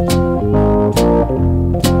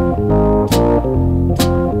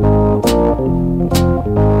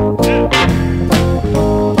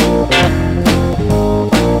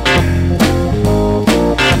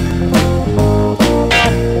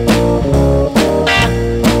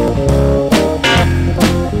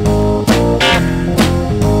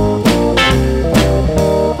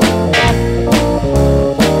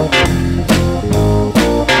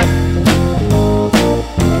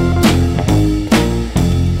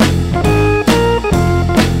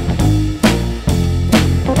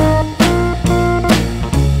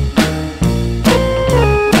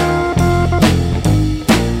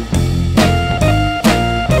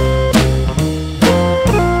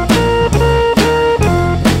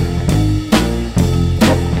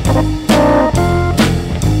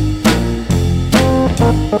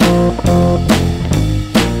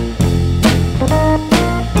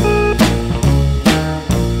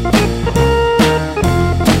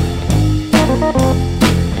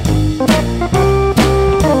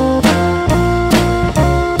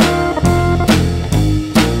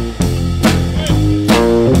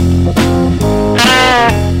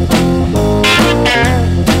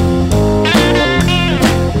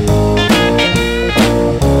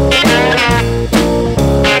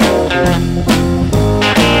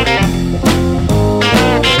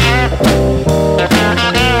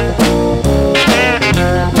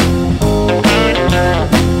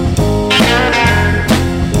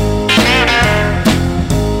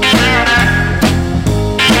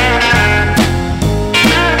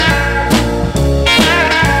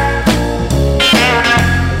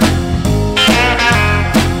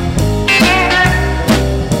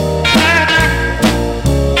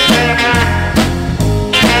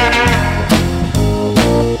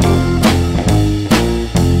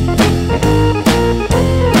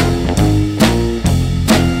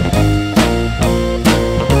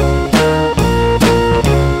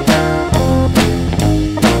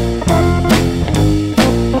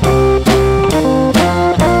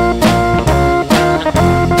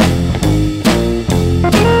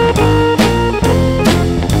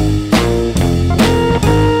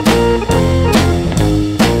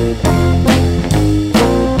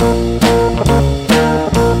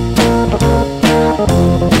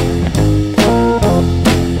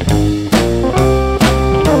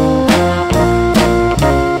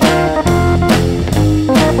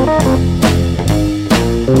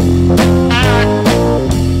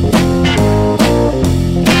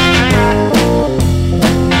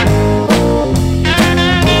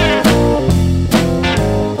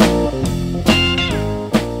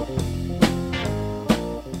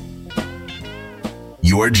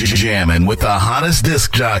 jamming with the hottest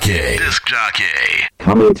disc jockey.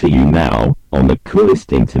 Coming to you now on the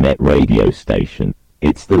coolest internet radio station.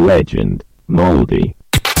 It's the legend, Moldie.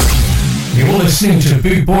 You're listening to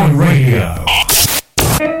Boot Boy Radio.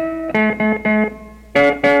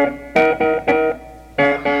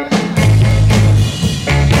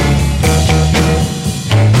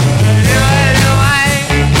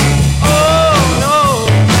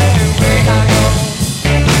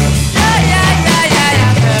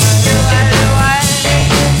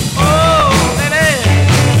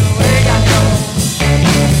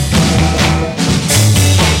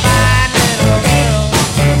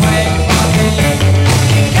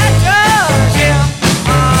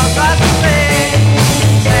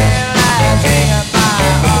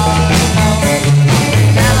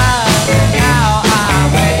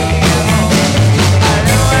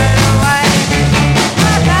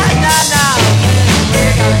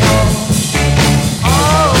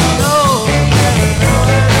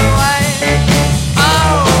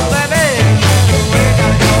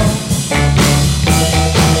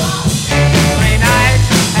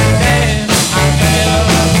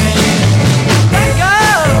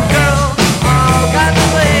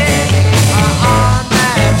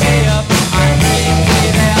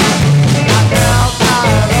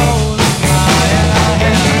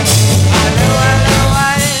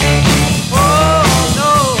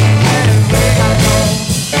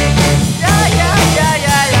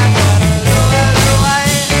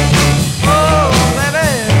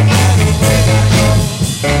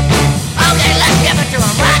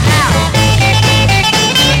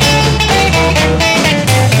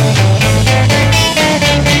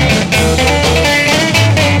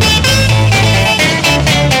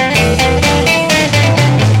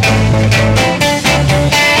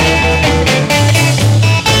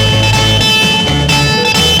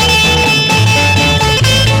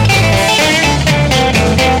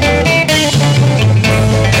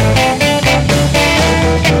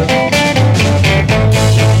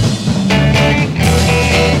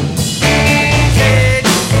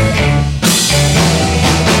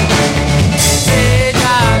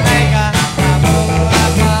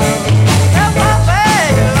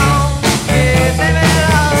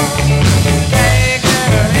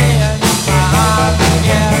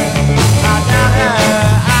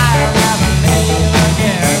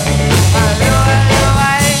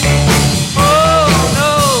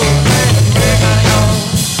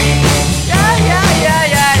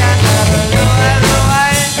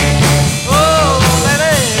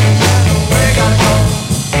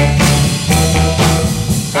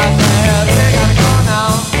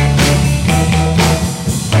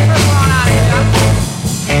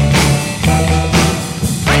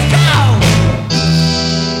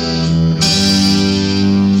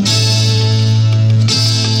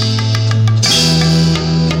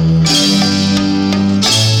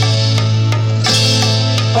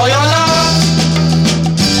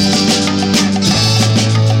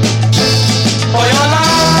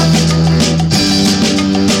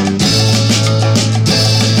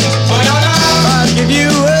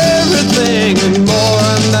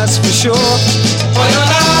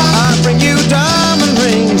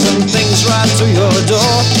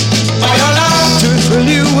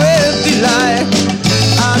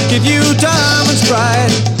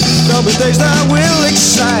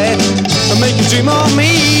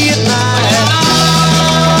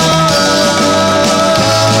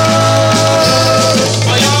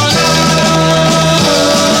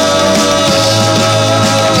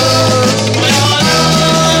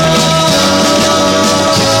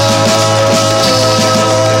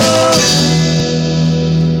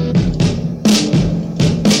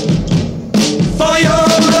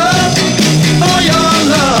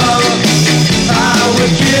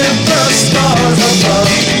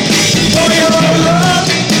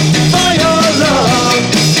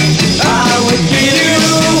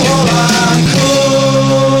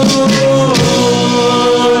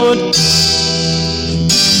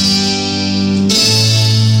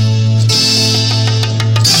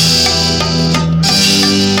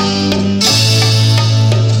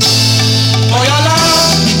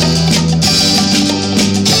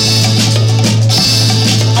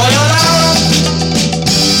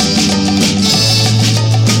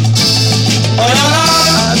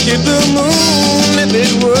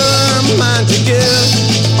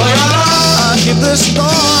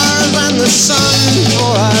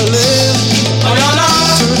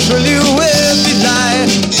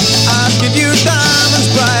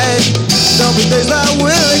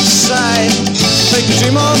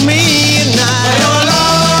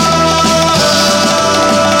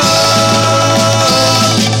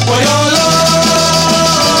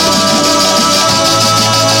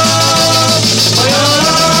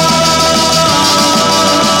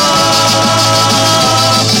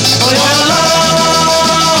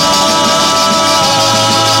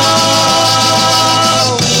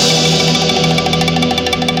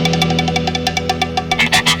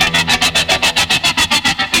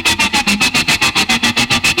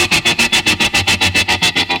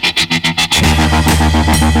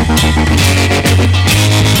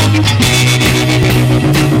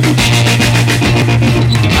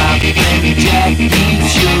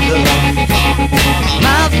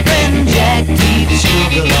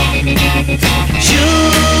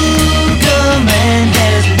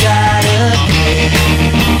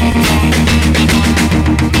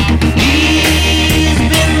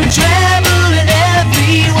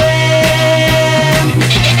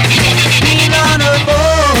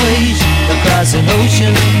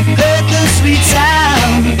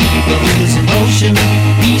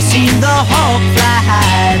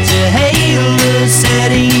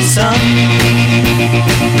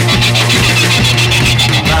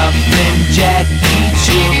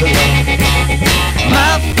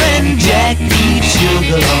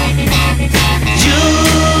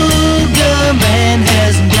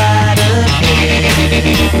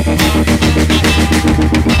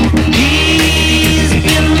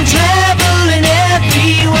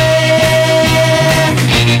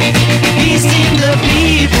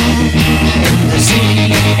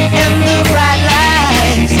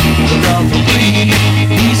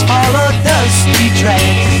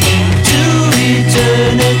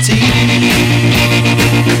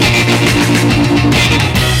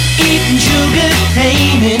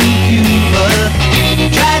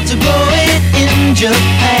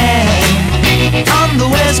 Japan. On the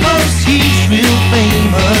West Coast, he's real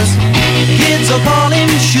famous. Kids will call him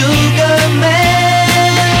Sugar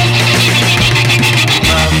Man.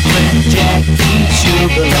 My friend Jack eats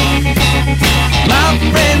sugar lump. My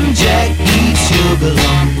friend Jack eats sugar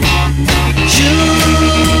lump.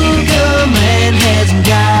 Sugar Man hasn't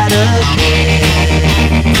got a care.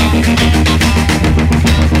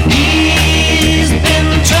 He's been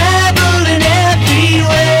traveling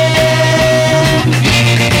everywhere.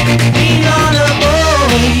 Been on a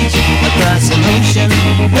voyage across an ocean,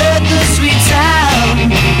 heard the sweet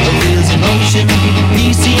sound of wheels in motion.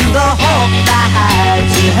 He's seen the hawk fly high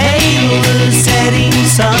to hail the setting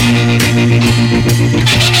sun.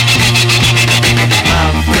 My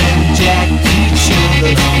friend Jack eats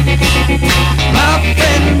sugar lump. My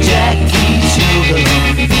friend Jack eats sugar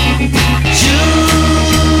lump.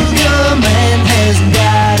 Sugar Man hasn't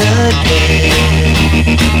got a care.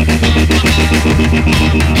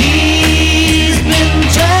 He's been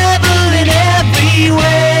traveling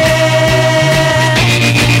everywhere.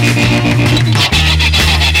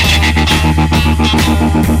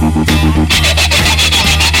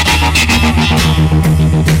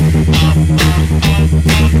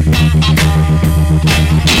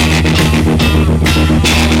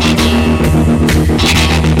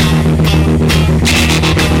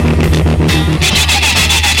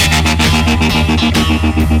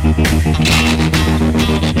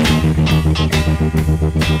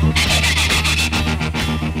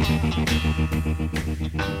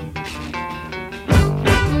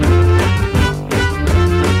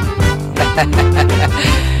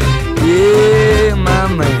 Yeah, my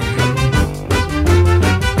man.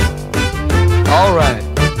 All right.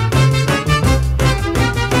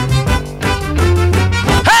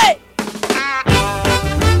 Hey!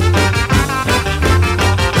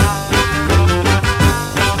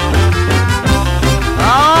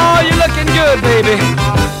 Oh, you're looking good, baby.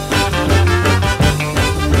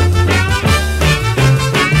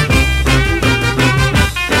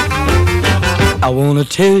 I wanna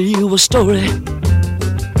tell you a story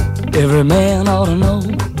every man ought to know.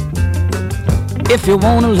 If you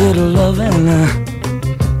want a little loving,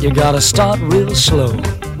 you gotta start real slow.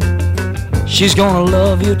 She's gonna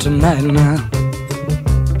love you tonight now,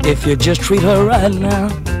 if you just treat her right now.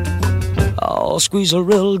 Oh, squeeze her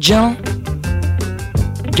real gentle,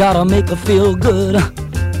 gotta make her feel good.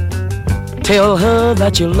 Tell her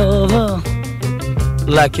that you love her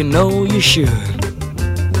like you know you should.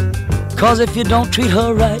 'Cause if you don't treat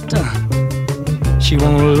her right, she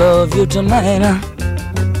won't love you tonight.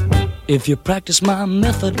 If you practice my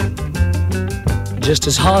method just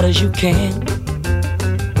as hard as you can,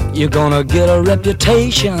 you're gonna get a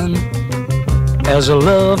reputation as a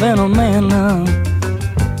loving a man.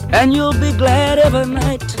 And you'll be glad every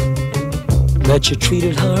night that you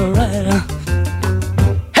treated her right.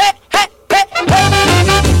 Hey, hey, hey, hey,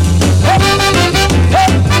 hey, hey,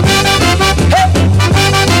 hey.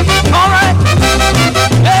 All right,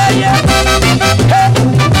 yeah, yeah, hey,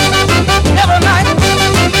 every night.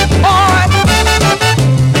 All right,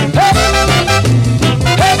 hey,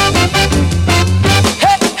 hey,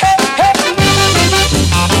 hey, hey, hey.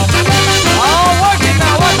 Oh, work it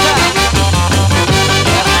now, one time.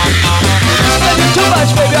 It's too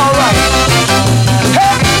much, baby. All right.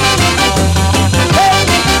 Hey, hey.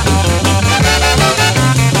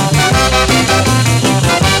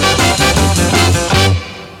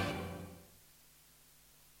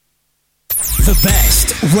 The best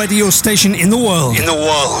radio station in the world.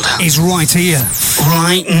 Is right here,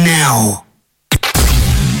 right now.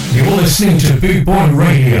 You're listening to Boot Boy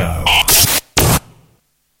Radio.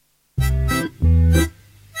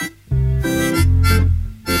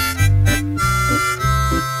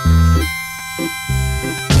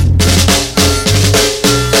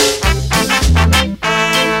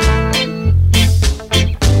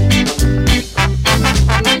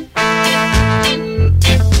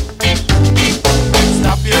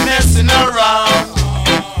 Stop your messing around.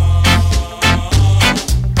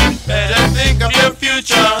 Better think of your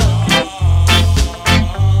future.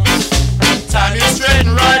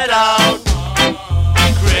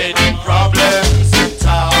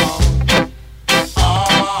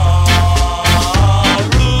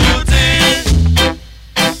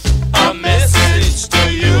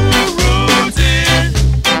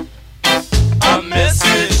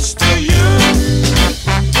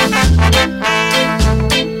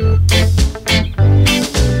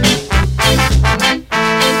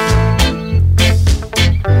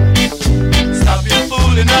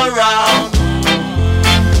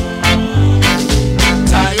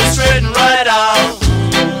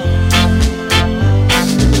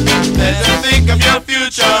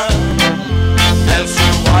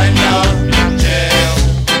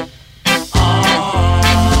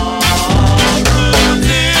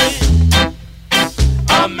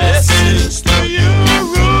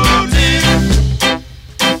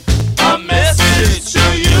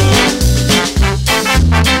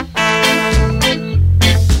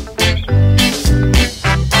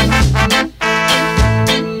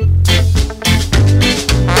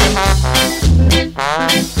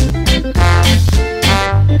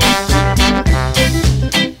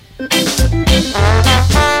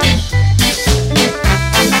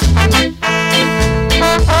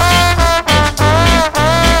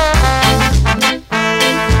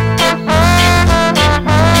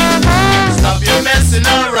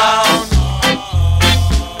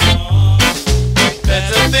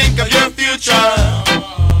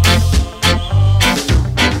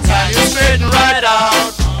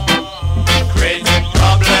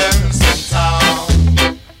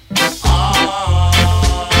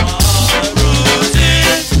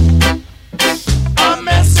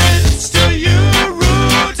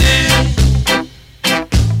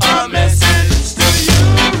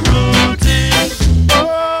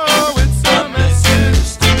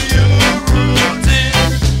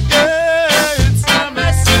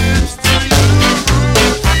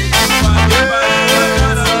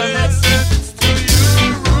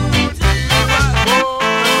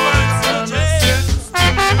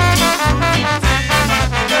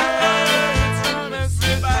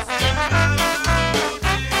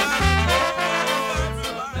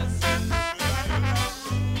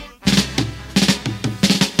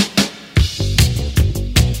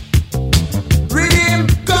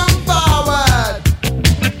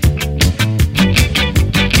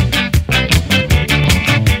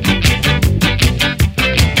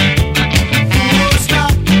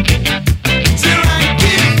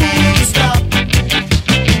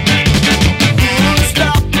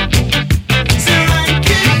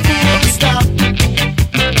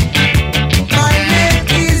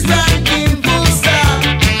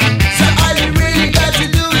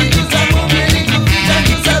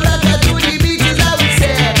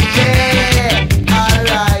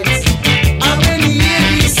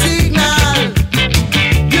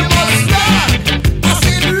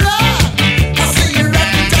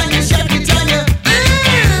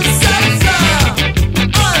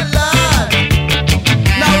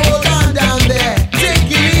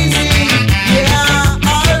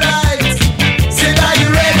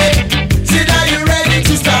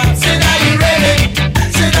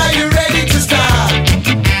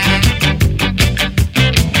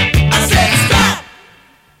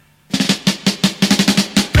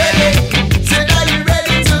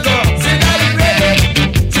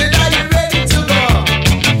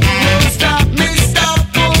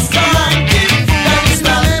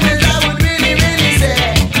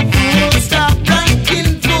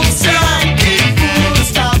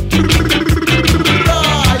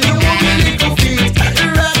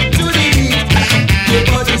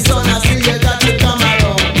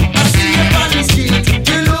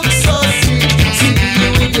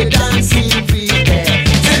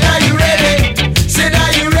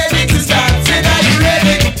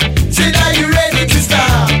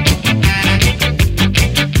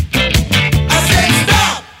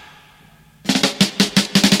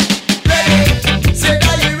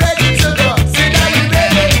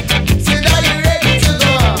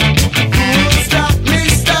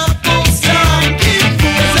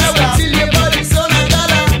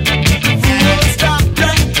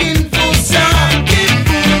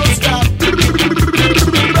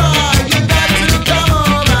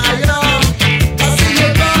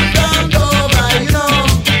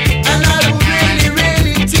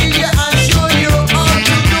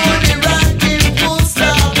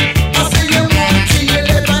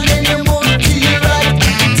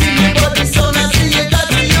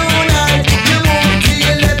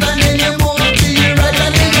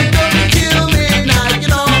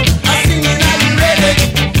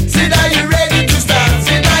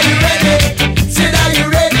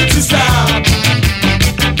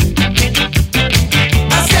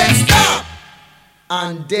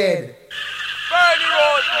 and dead.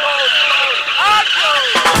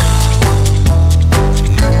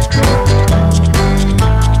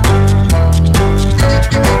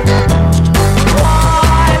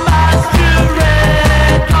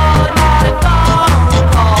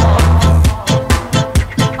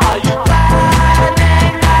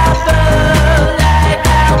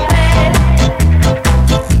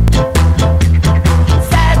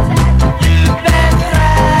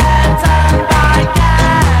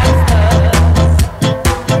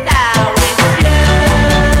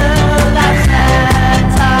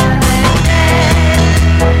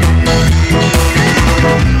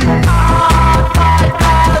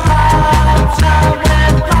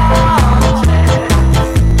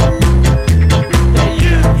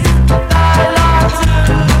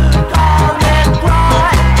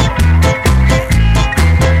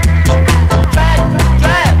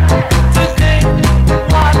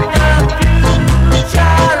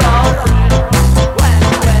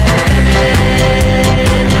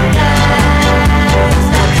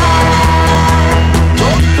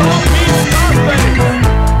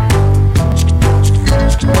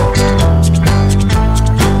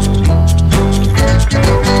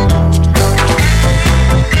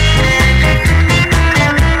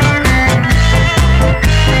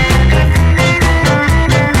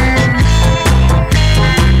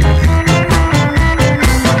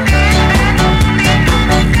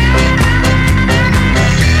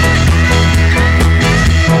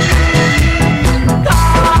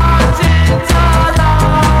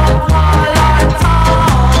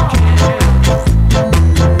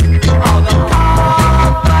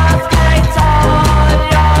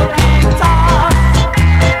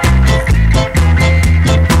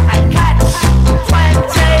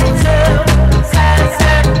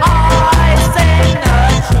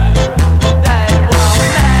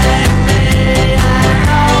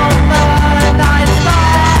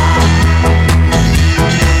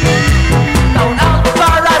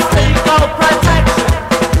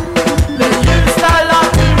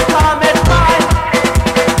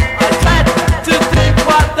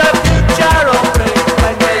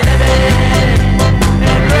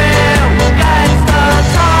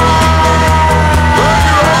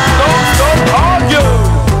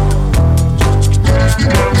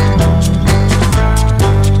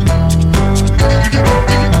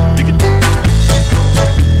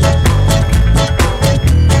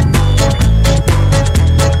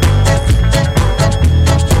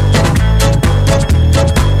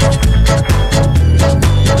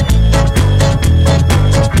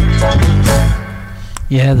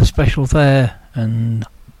 Yeah, the special there, and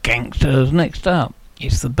Gangsters next up.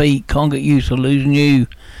 It's the beat, can't get used to losing you,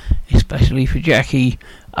 especially for Jackie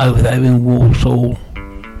over there in Warsaw.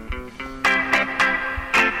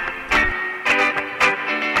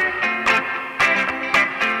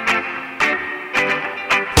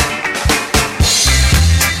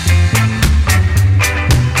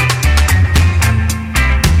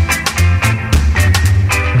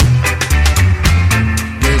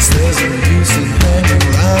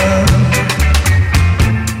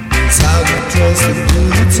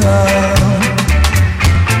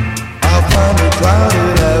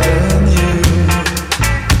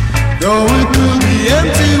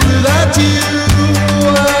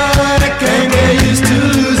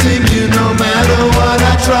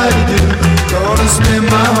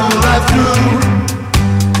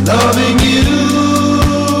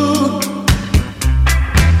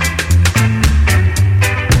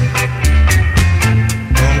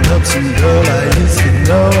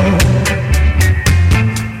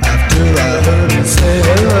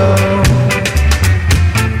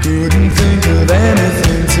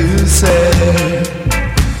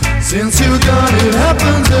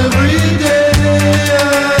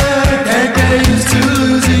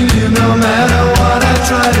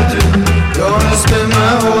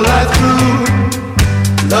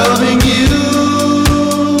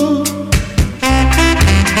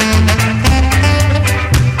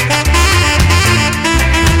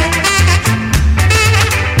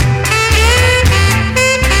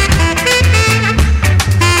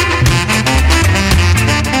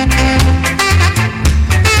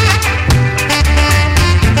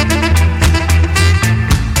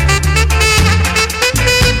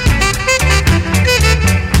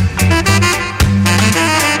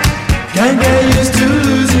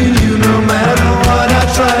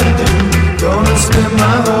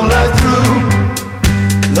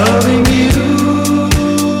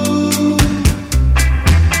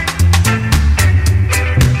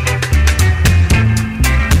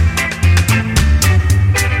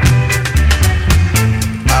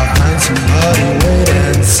 Somebody wait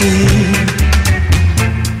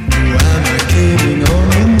Who am I kidding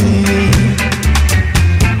only me?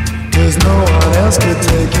 'Cause no one else could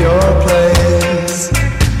take your place.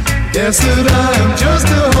 Guess that I am just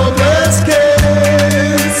a hopeless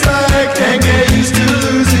case. I can't get used to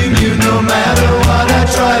losing you no matter what I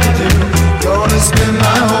try to do. Gonna spend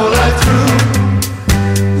my whole life through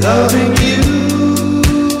loving you.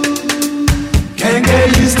 Can't get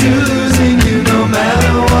used to losing you no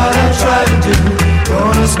matter what I try to do.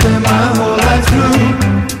 Gonna spend my whole life through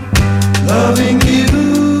loving you.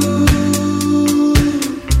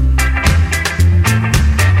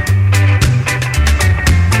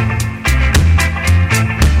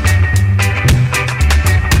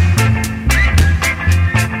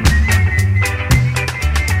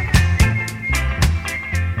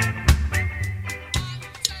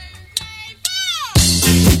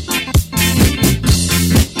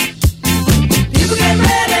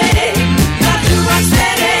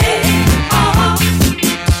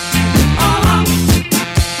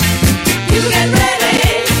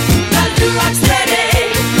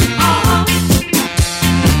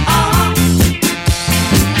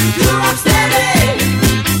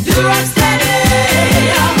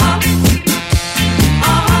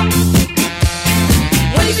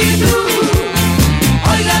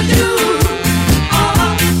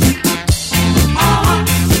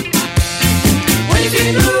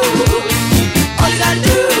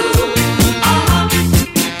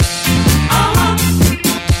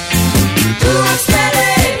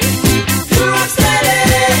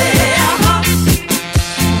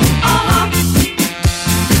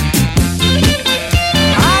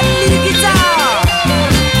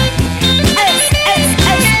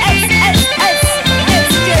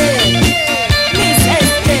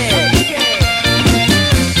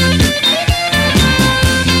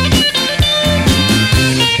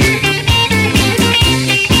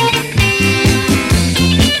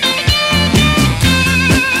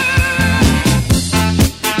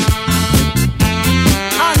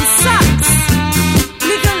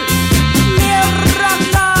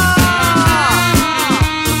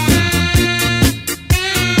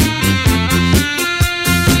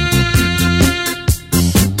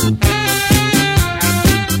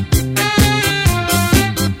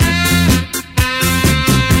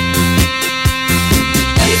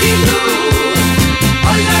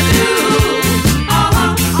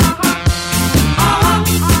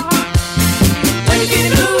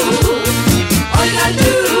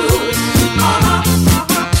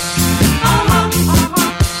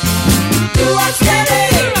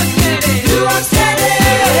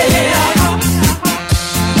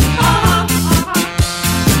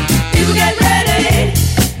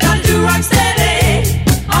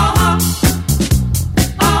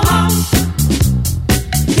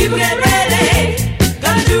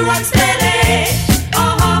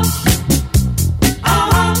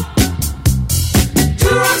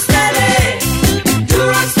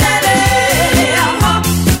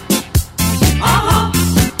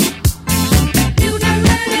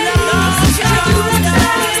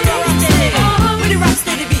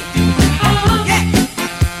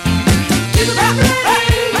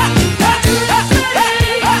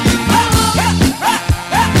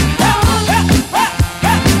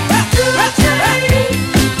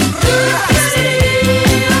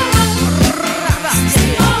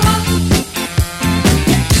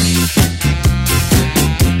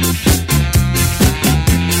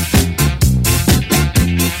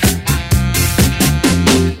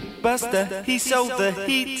 He sold the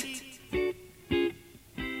heat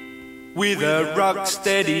with a rock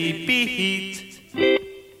steady beat.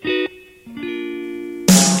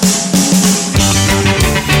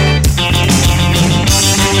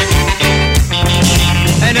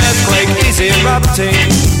 An earthquake is erupting,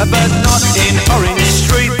 but not in Orange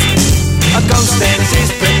Street. A ghost dance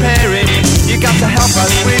is preparing, you got to help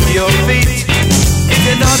us with your feet. If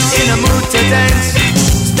you're not in a mood to dance,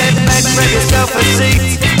 step back, grab yourself a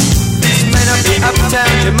seat. Men of the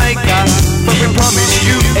uptown Jamaica, but we promise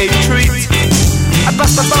you a treat. I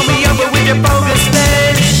bust my phone me over with your bogus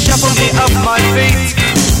stairs, shuffle me off my feet.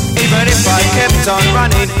 Even if I kept on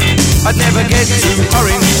running, I'd never get to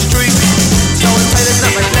Orange Street. So I'd say there's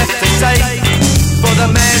nothing left to say for the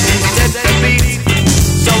man who's dead to beat.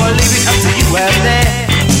 So I'll leave it up to you out there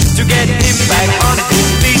to get him back on his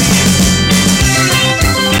feet.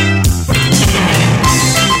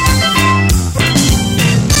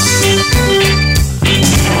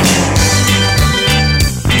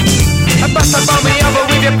 Bust up on me over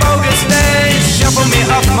with your bogus days, shuffle me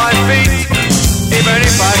off my feet. Even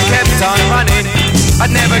if I kept on running,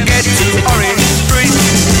 I'd never get to Orange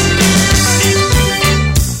Street.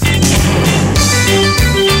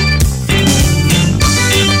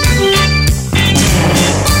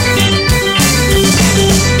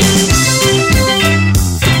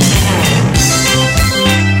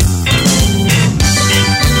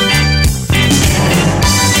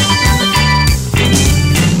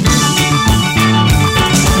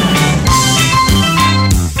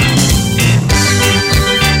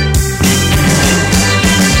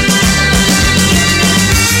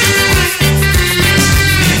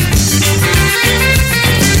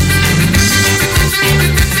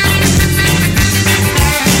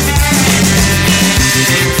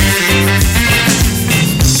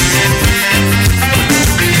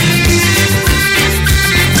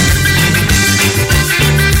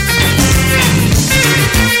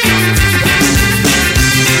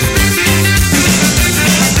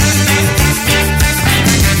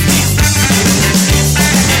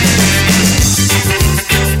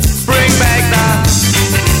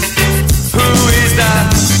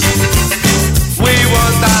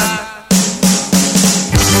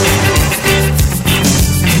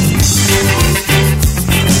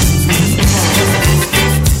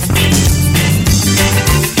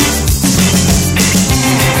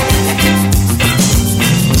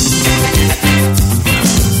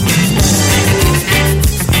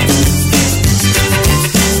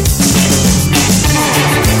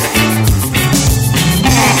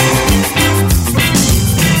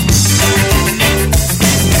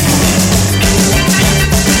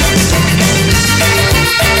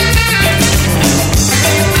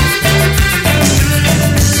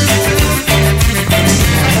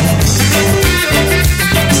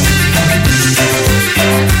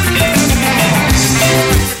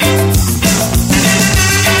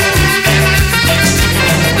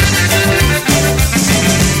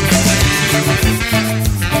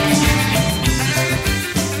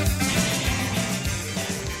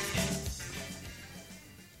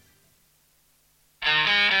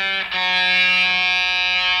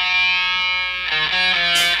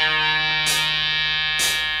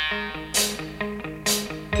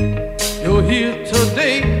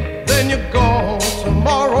 you're gone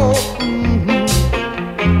tomorrow.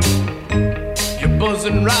 You're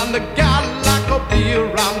buzzing round the guy like a bee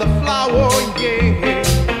around the flower, yeah.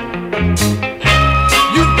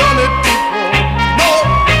 You've done it before, no,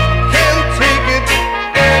 can't take it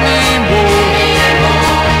anymore.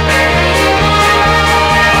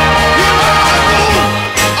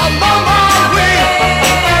 I'm on my way,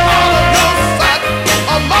 out of your sight.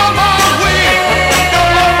 I'm on my way,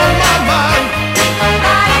 you're off of my mind.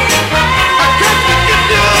 I can't forget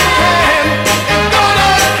you can, it's gonna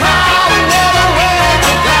come what a way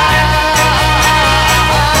to die.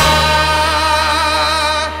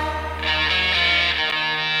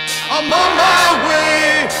 I'm on my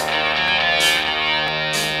way,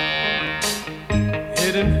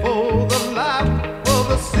 heading for the life of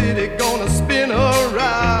the city, gonna spin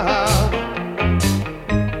around.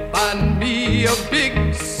 Find me a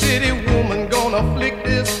big city woman, gonna flick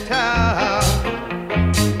this town.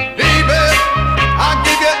 Baby, I'll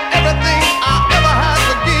give you everything I ever had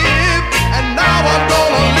to give, and now I'm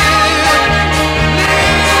gonna live.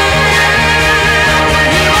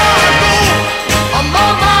 Here I go, I'm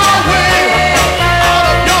on my way, out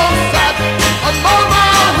of your sight. I'm on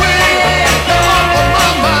my way, you're off of my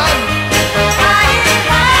mind. I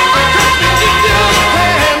can't forget you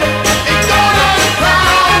can, it's gonna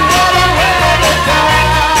come what a way to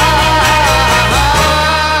die.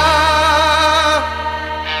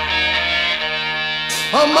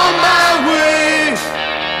 I'm on my way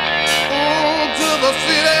to the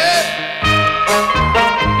city.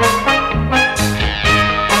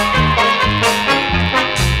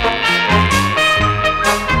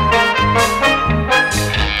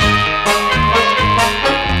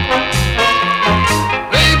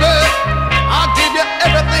 Baby, I'll give you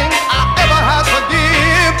everything I ever had to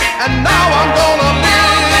give, and now I'm gonna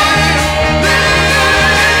live.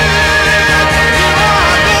 Here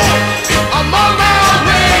I go, I'm on my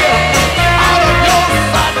way, out of your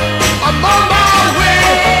sight. I'm on my way,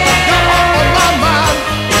 you're off of my mind.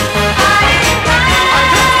 I can't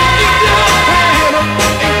forget you can,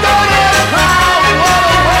 it's gonna come what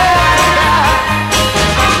a way to die.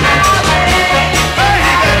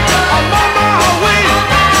 Baby, I'm on my way,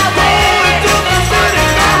 going to the city,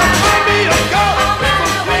 gonna find me a girl so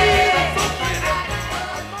sweet and so pretty.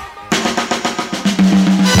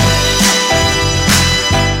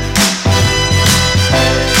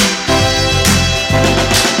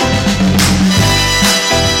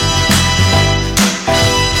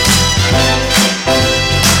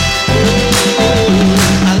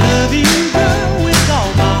 I love you, girl, with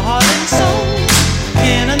all my heart and soul.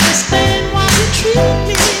 Can't understand why you treat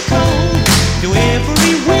me cold. Your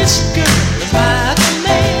every wish, girl, is my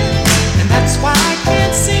command, and that's why I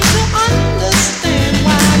can't seem to understand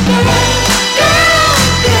why,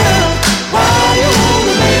 girl, why you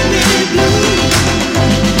wanna make me blue?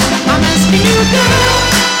 I'm asking you, girl,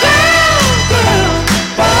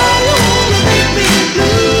 why you wanna make me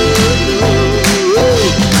blue?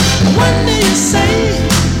 One day you say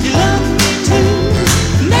you love me too,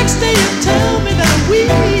 the next day you tell me that we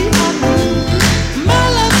are through. My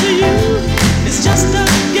love to you is just a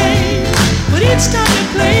game, but each time you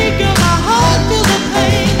play, girl, my heart feels the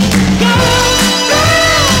pain. Girl,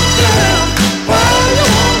 why you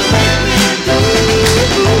wanna make me blue?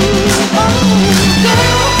 Oh,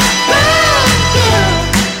 girl,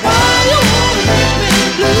 why you wanna make me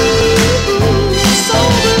blue? So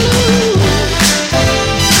blue.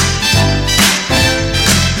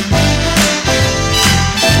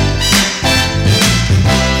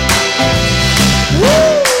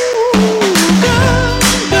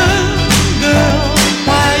 Girl,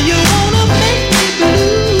 why you wanna make me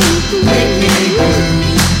blue?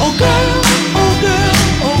 Oh girl,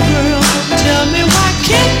 tell me why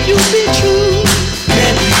can't you be true?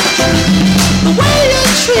 The way you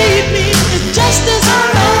treat me is just as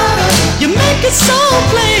unfair. You make it so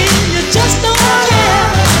plain, you just don't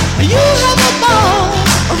care. You have a ball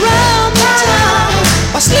around the town,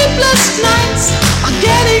 while sleepless nights are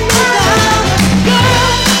getting me down.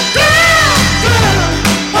 Girl,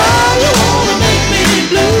 why you wanna make me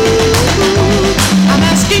blue? I'm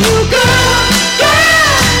asking you, girl,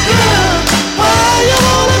 why you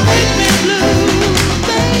wanna make me blue,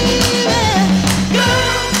 baby?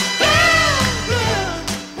 Girl,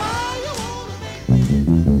 why you wanna make me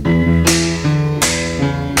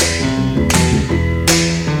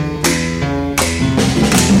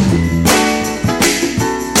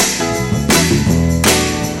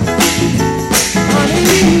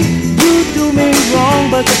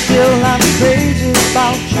but still I'm crazy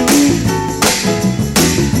about you.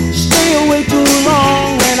 Stay away too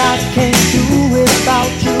long and I can't do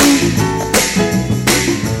without you.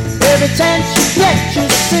 Every chance you get, you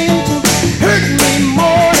seem to hurt me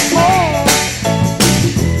more and more.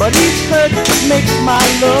 But each hurt makes my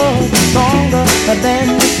love stronger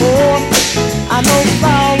than before. I know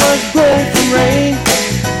flowers grow from rain,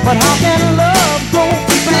 but how can love grow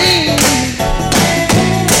from pain?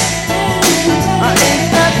 Ain't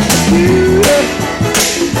that peculiar,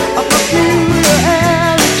 a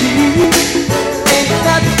peculiarity? Ain't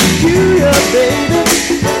that peculiar, baby?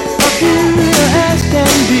 Peculiar as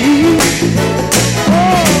can be.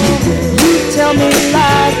 Oh, you tell me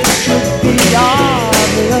life should be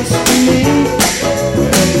obvious to me,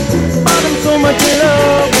 but I'm so much in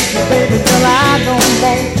love with you, baby, till I don't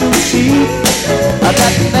want to see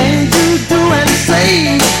that things you do and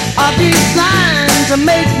say are designed to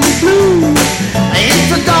make me blue.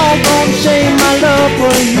 It's a doggone shame my love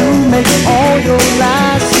for you makes all your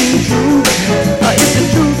lies seem true. If the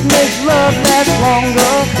truth makes love last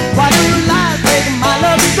longer, why do lies make my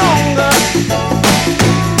love stronger?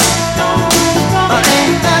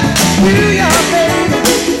 Ain't that peculiar, baby?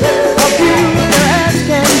 Peculiar as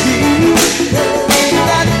can be. Ain't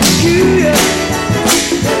that peculiar?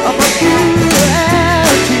 A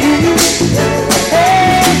peculiarity.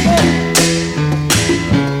 Hey, hey.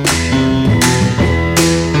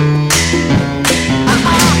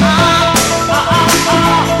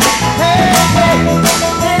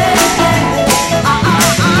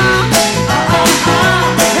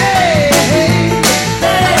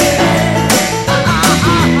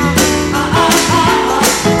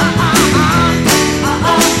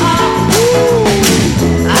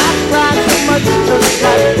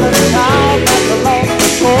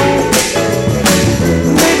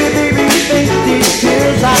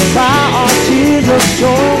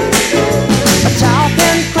 A child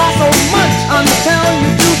can cry so much until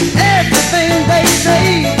you do everything they say.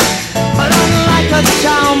 But unlike a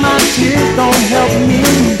child, my tears don't help me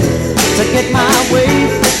to get my way.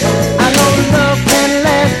 I know love can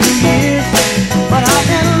last 2 years, but how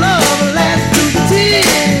can love last 2 tears?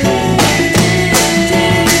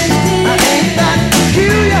 Ain't that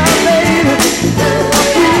peculiar, baby?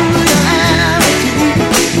 Peculiarity.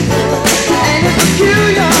 Ain't it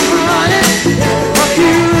peculiar, honey?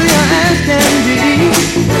 Peculiar as can be.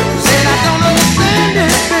 Said I don't understand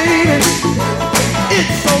it, baby.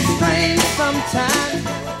 It's so strange sometimes.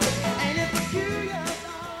 Ain't it peculiar,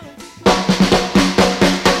 darling?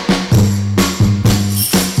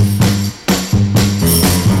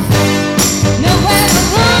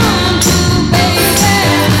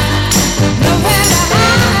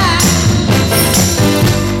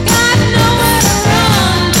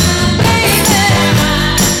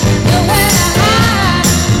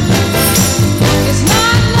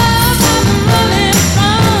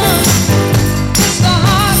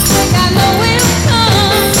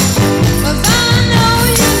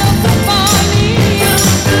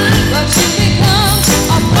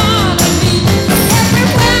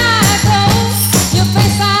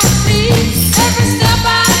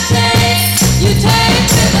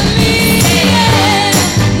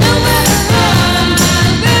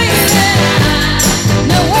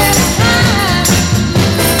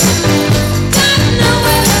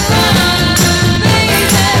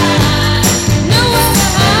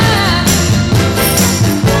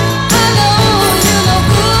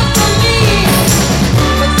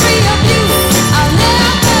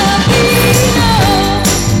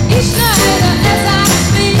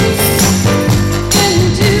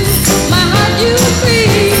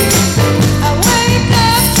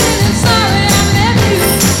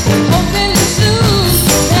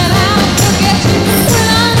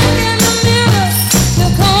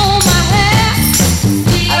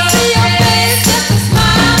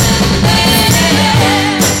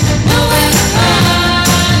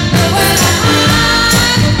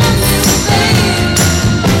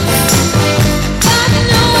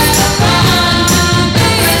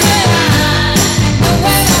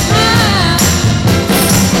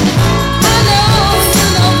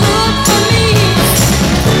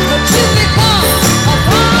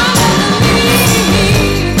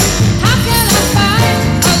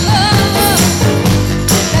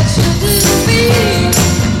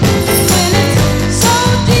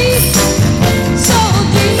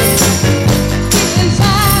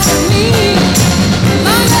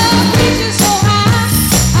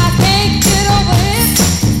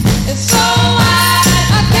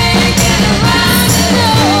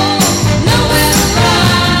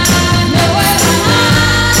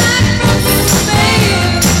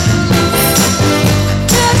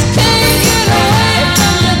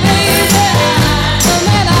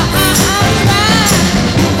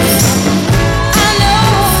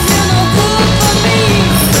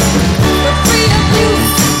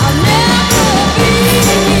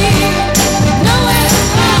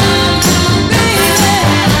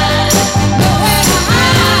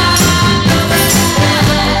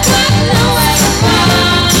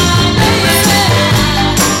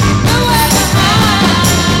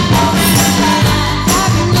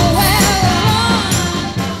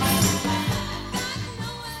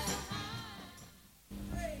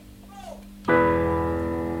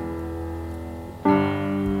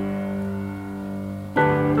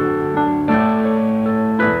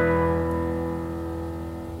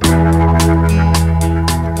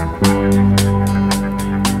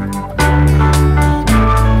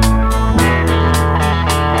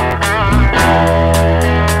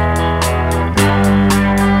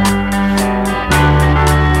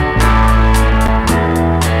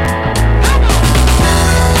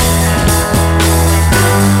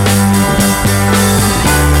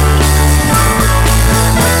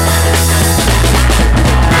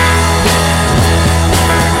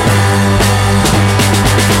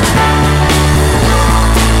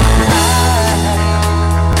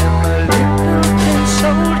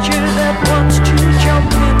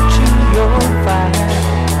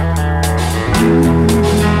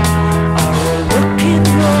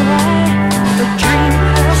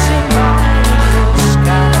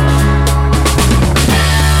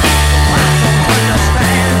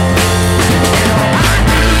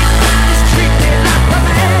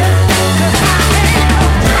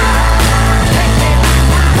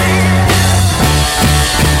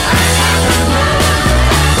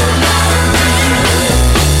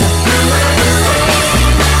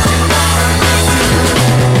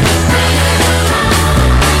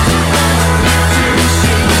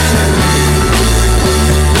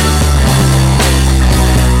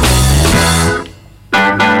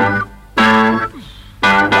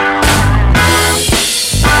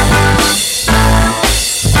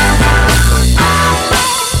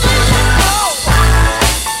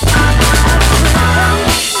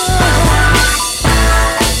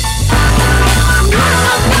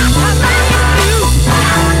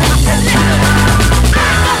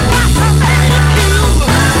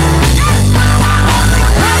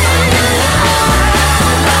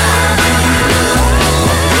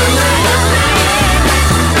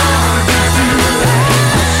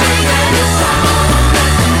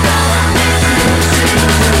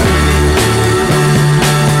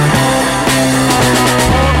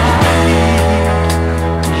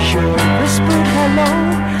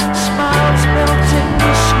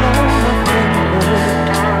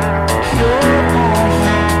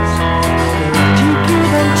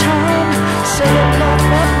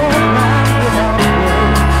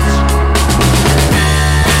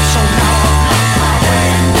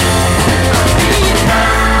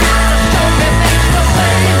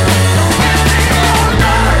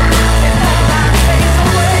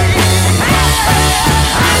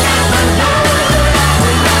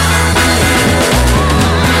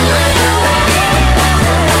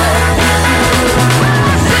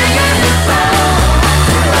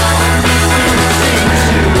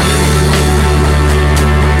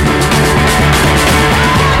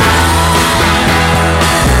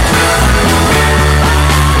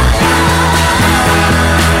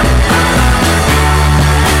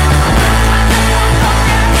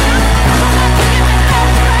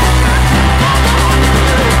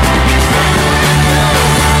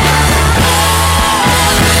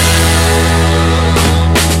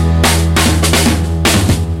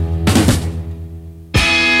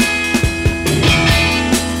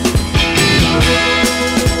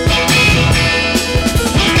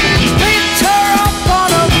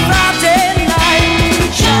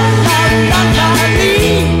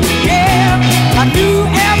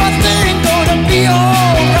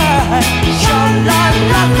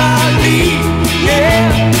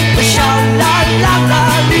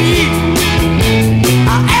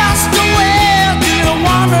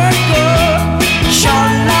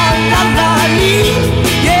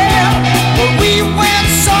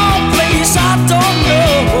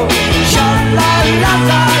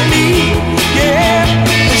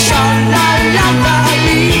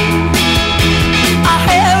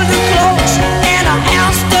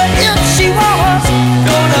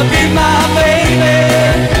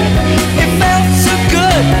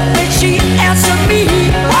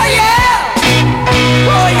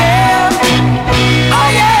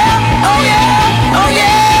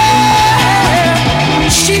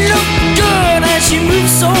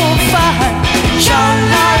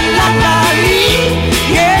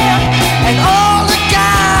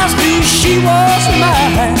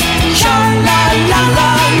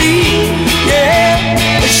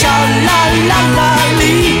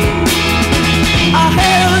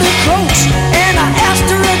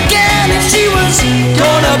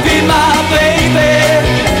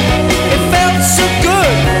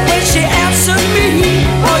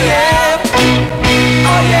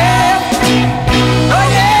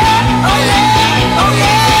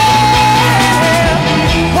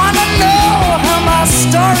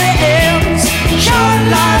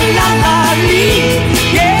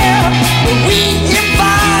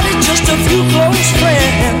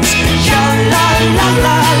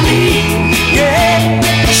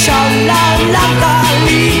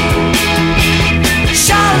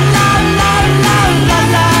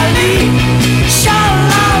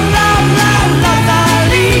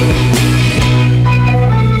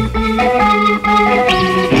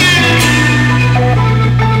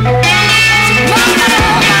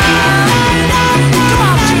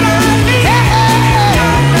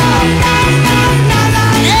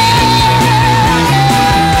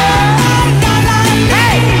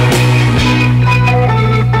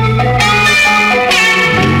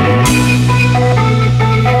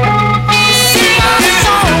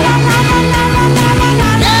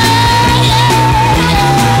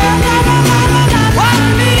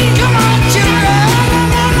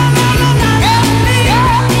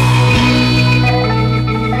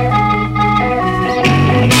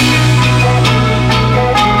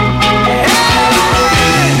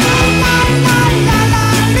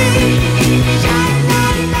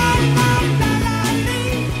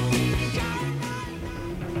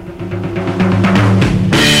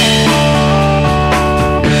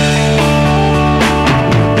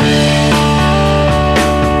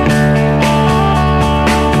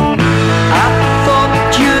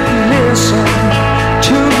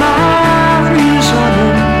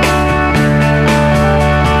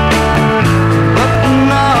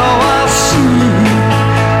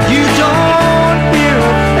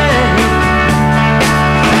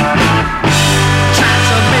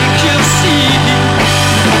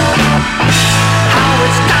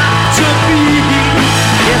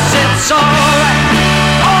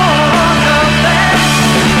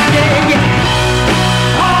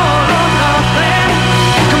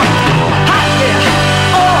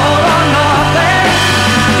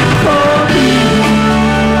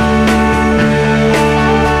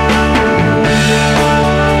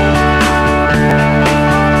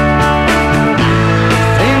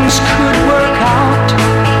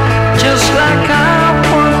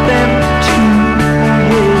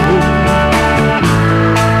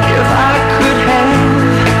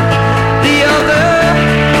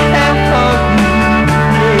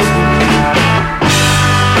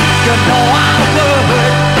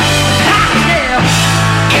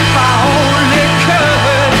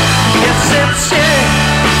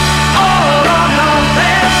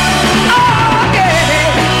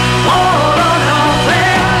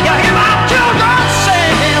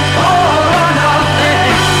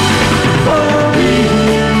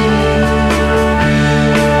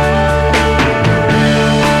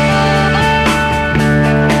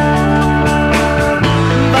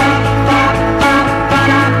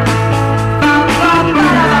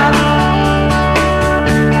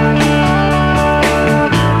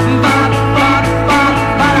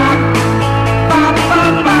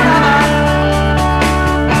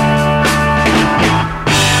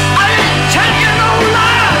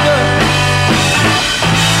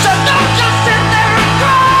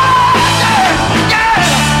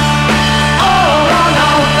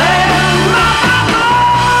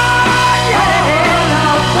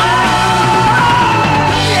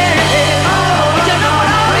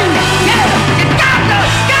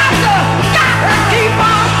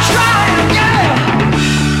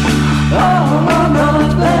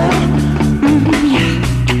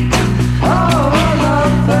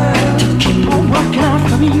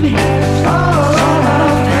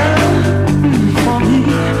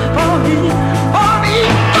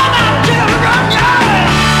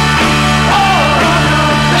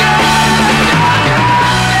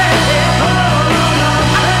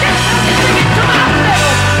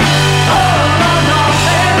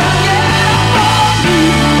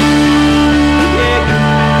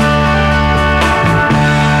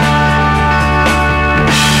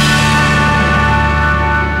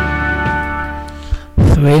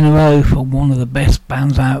 3 in a row for one of the best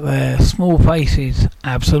bands out there. Small Faces,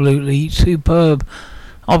 absolutely superb.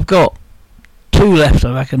 I've got 2 left,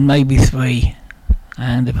 I reckon, maybe 3.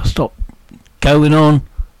 And if I stop going on,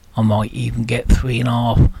 I might even get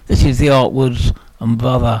 3.5. This is the Artwoods and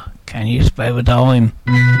Brother, Can You Spare a Dime?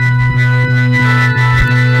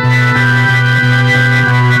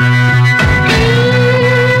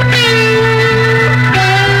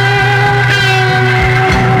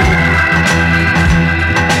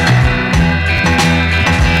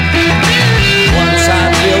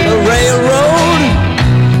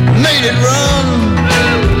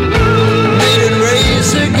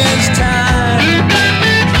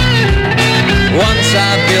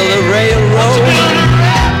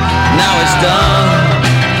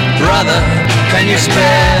 Can you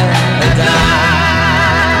spare a dime?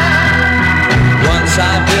 Once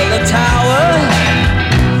I built a tower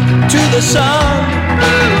to the sun,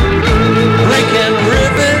 brick and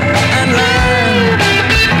ribbon and lime.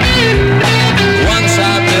 Once I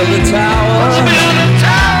built a tower,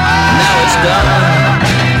 now it's done.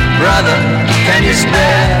 Brother, can you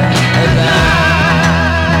spare a dime?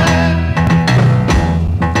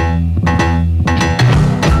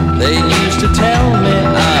 They used to tell me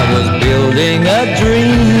I was building a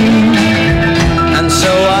dream, and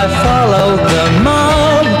so I followed the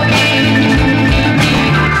mob.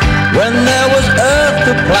 When there was earth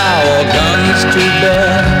to plow or guns to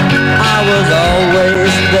bear, I was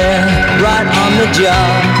always there, right on the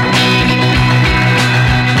job.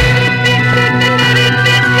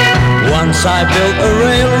 Once I built a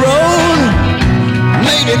railroad,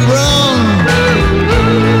 made it run,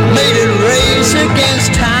 made it race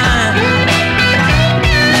against time.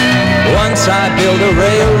 Once I built a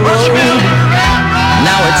railroad,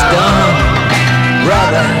 now it's done.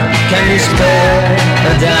 Brother, can you spare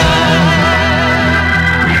a dime?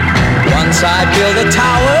 Once I built a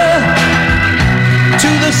tower to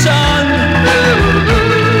the sun,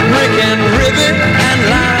 brick and ribbon and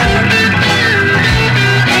lime.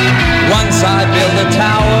 Once I built a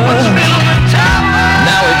tower,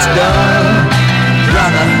 now it's done.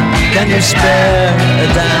 Brother, can you spare a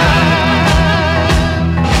dime?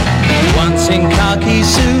 Once in khaki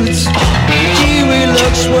suits, gee, we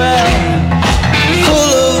look swell,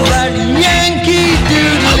 full of that Yankee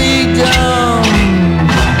doodly-dum.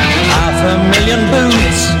 500,000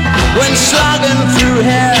 boots went slogging through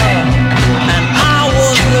hell, and I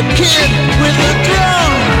was the kid with the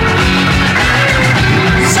drum.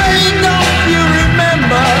 Say, don't you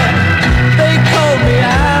remember, they called me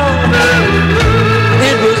out,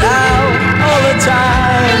 it was out all the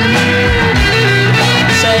time.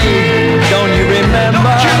 Say, don't you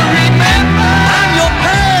remember? I'm your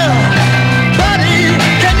pal, buddy,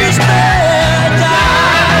 can you spare a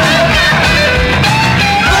dime?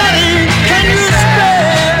 Buddy, can you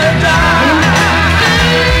spare a dime?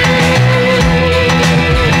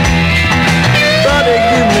 Buddy,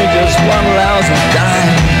 give me just one lousy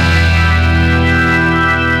dime.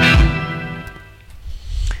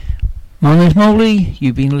 My name's Moldie,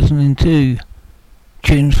 you've been listening to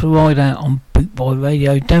Tunes for Ride Out on Bootboy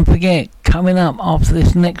Radio. Don't forget, coming up after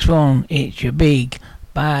this next one, it's your big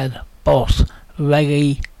bad boss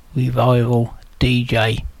reggae revival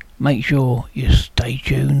DJ. Make sure you stay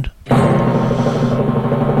tuned.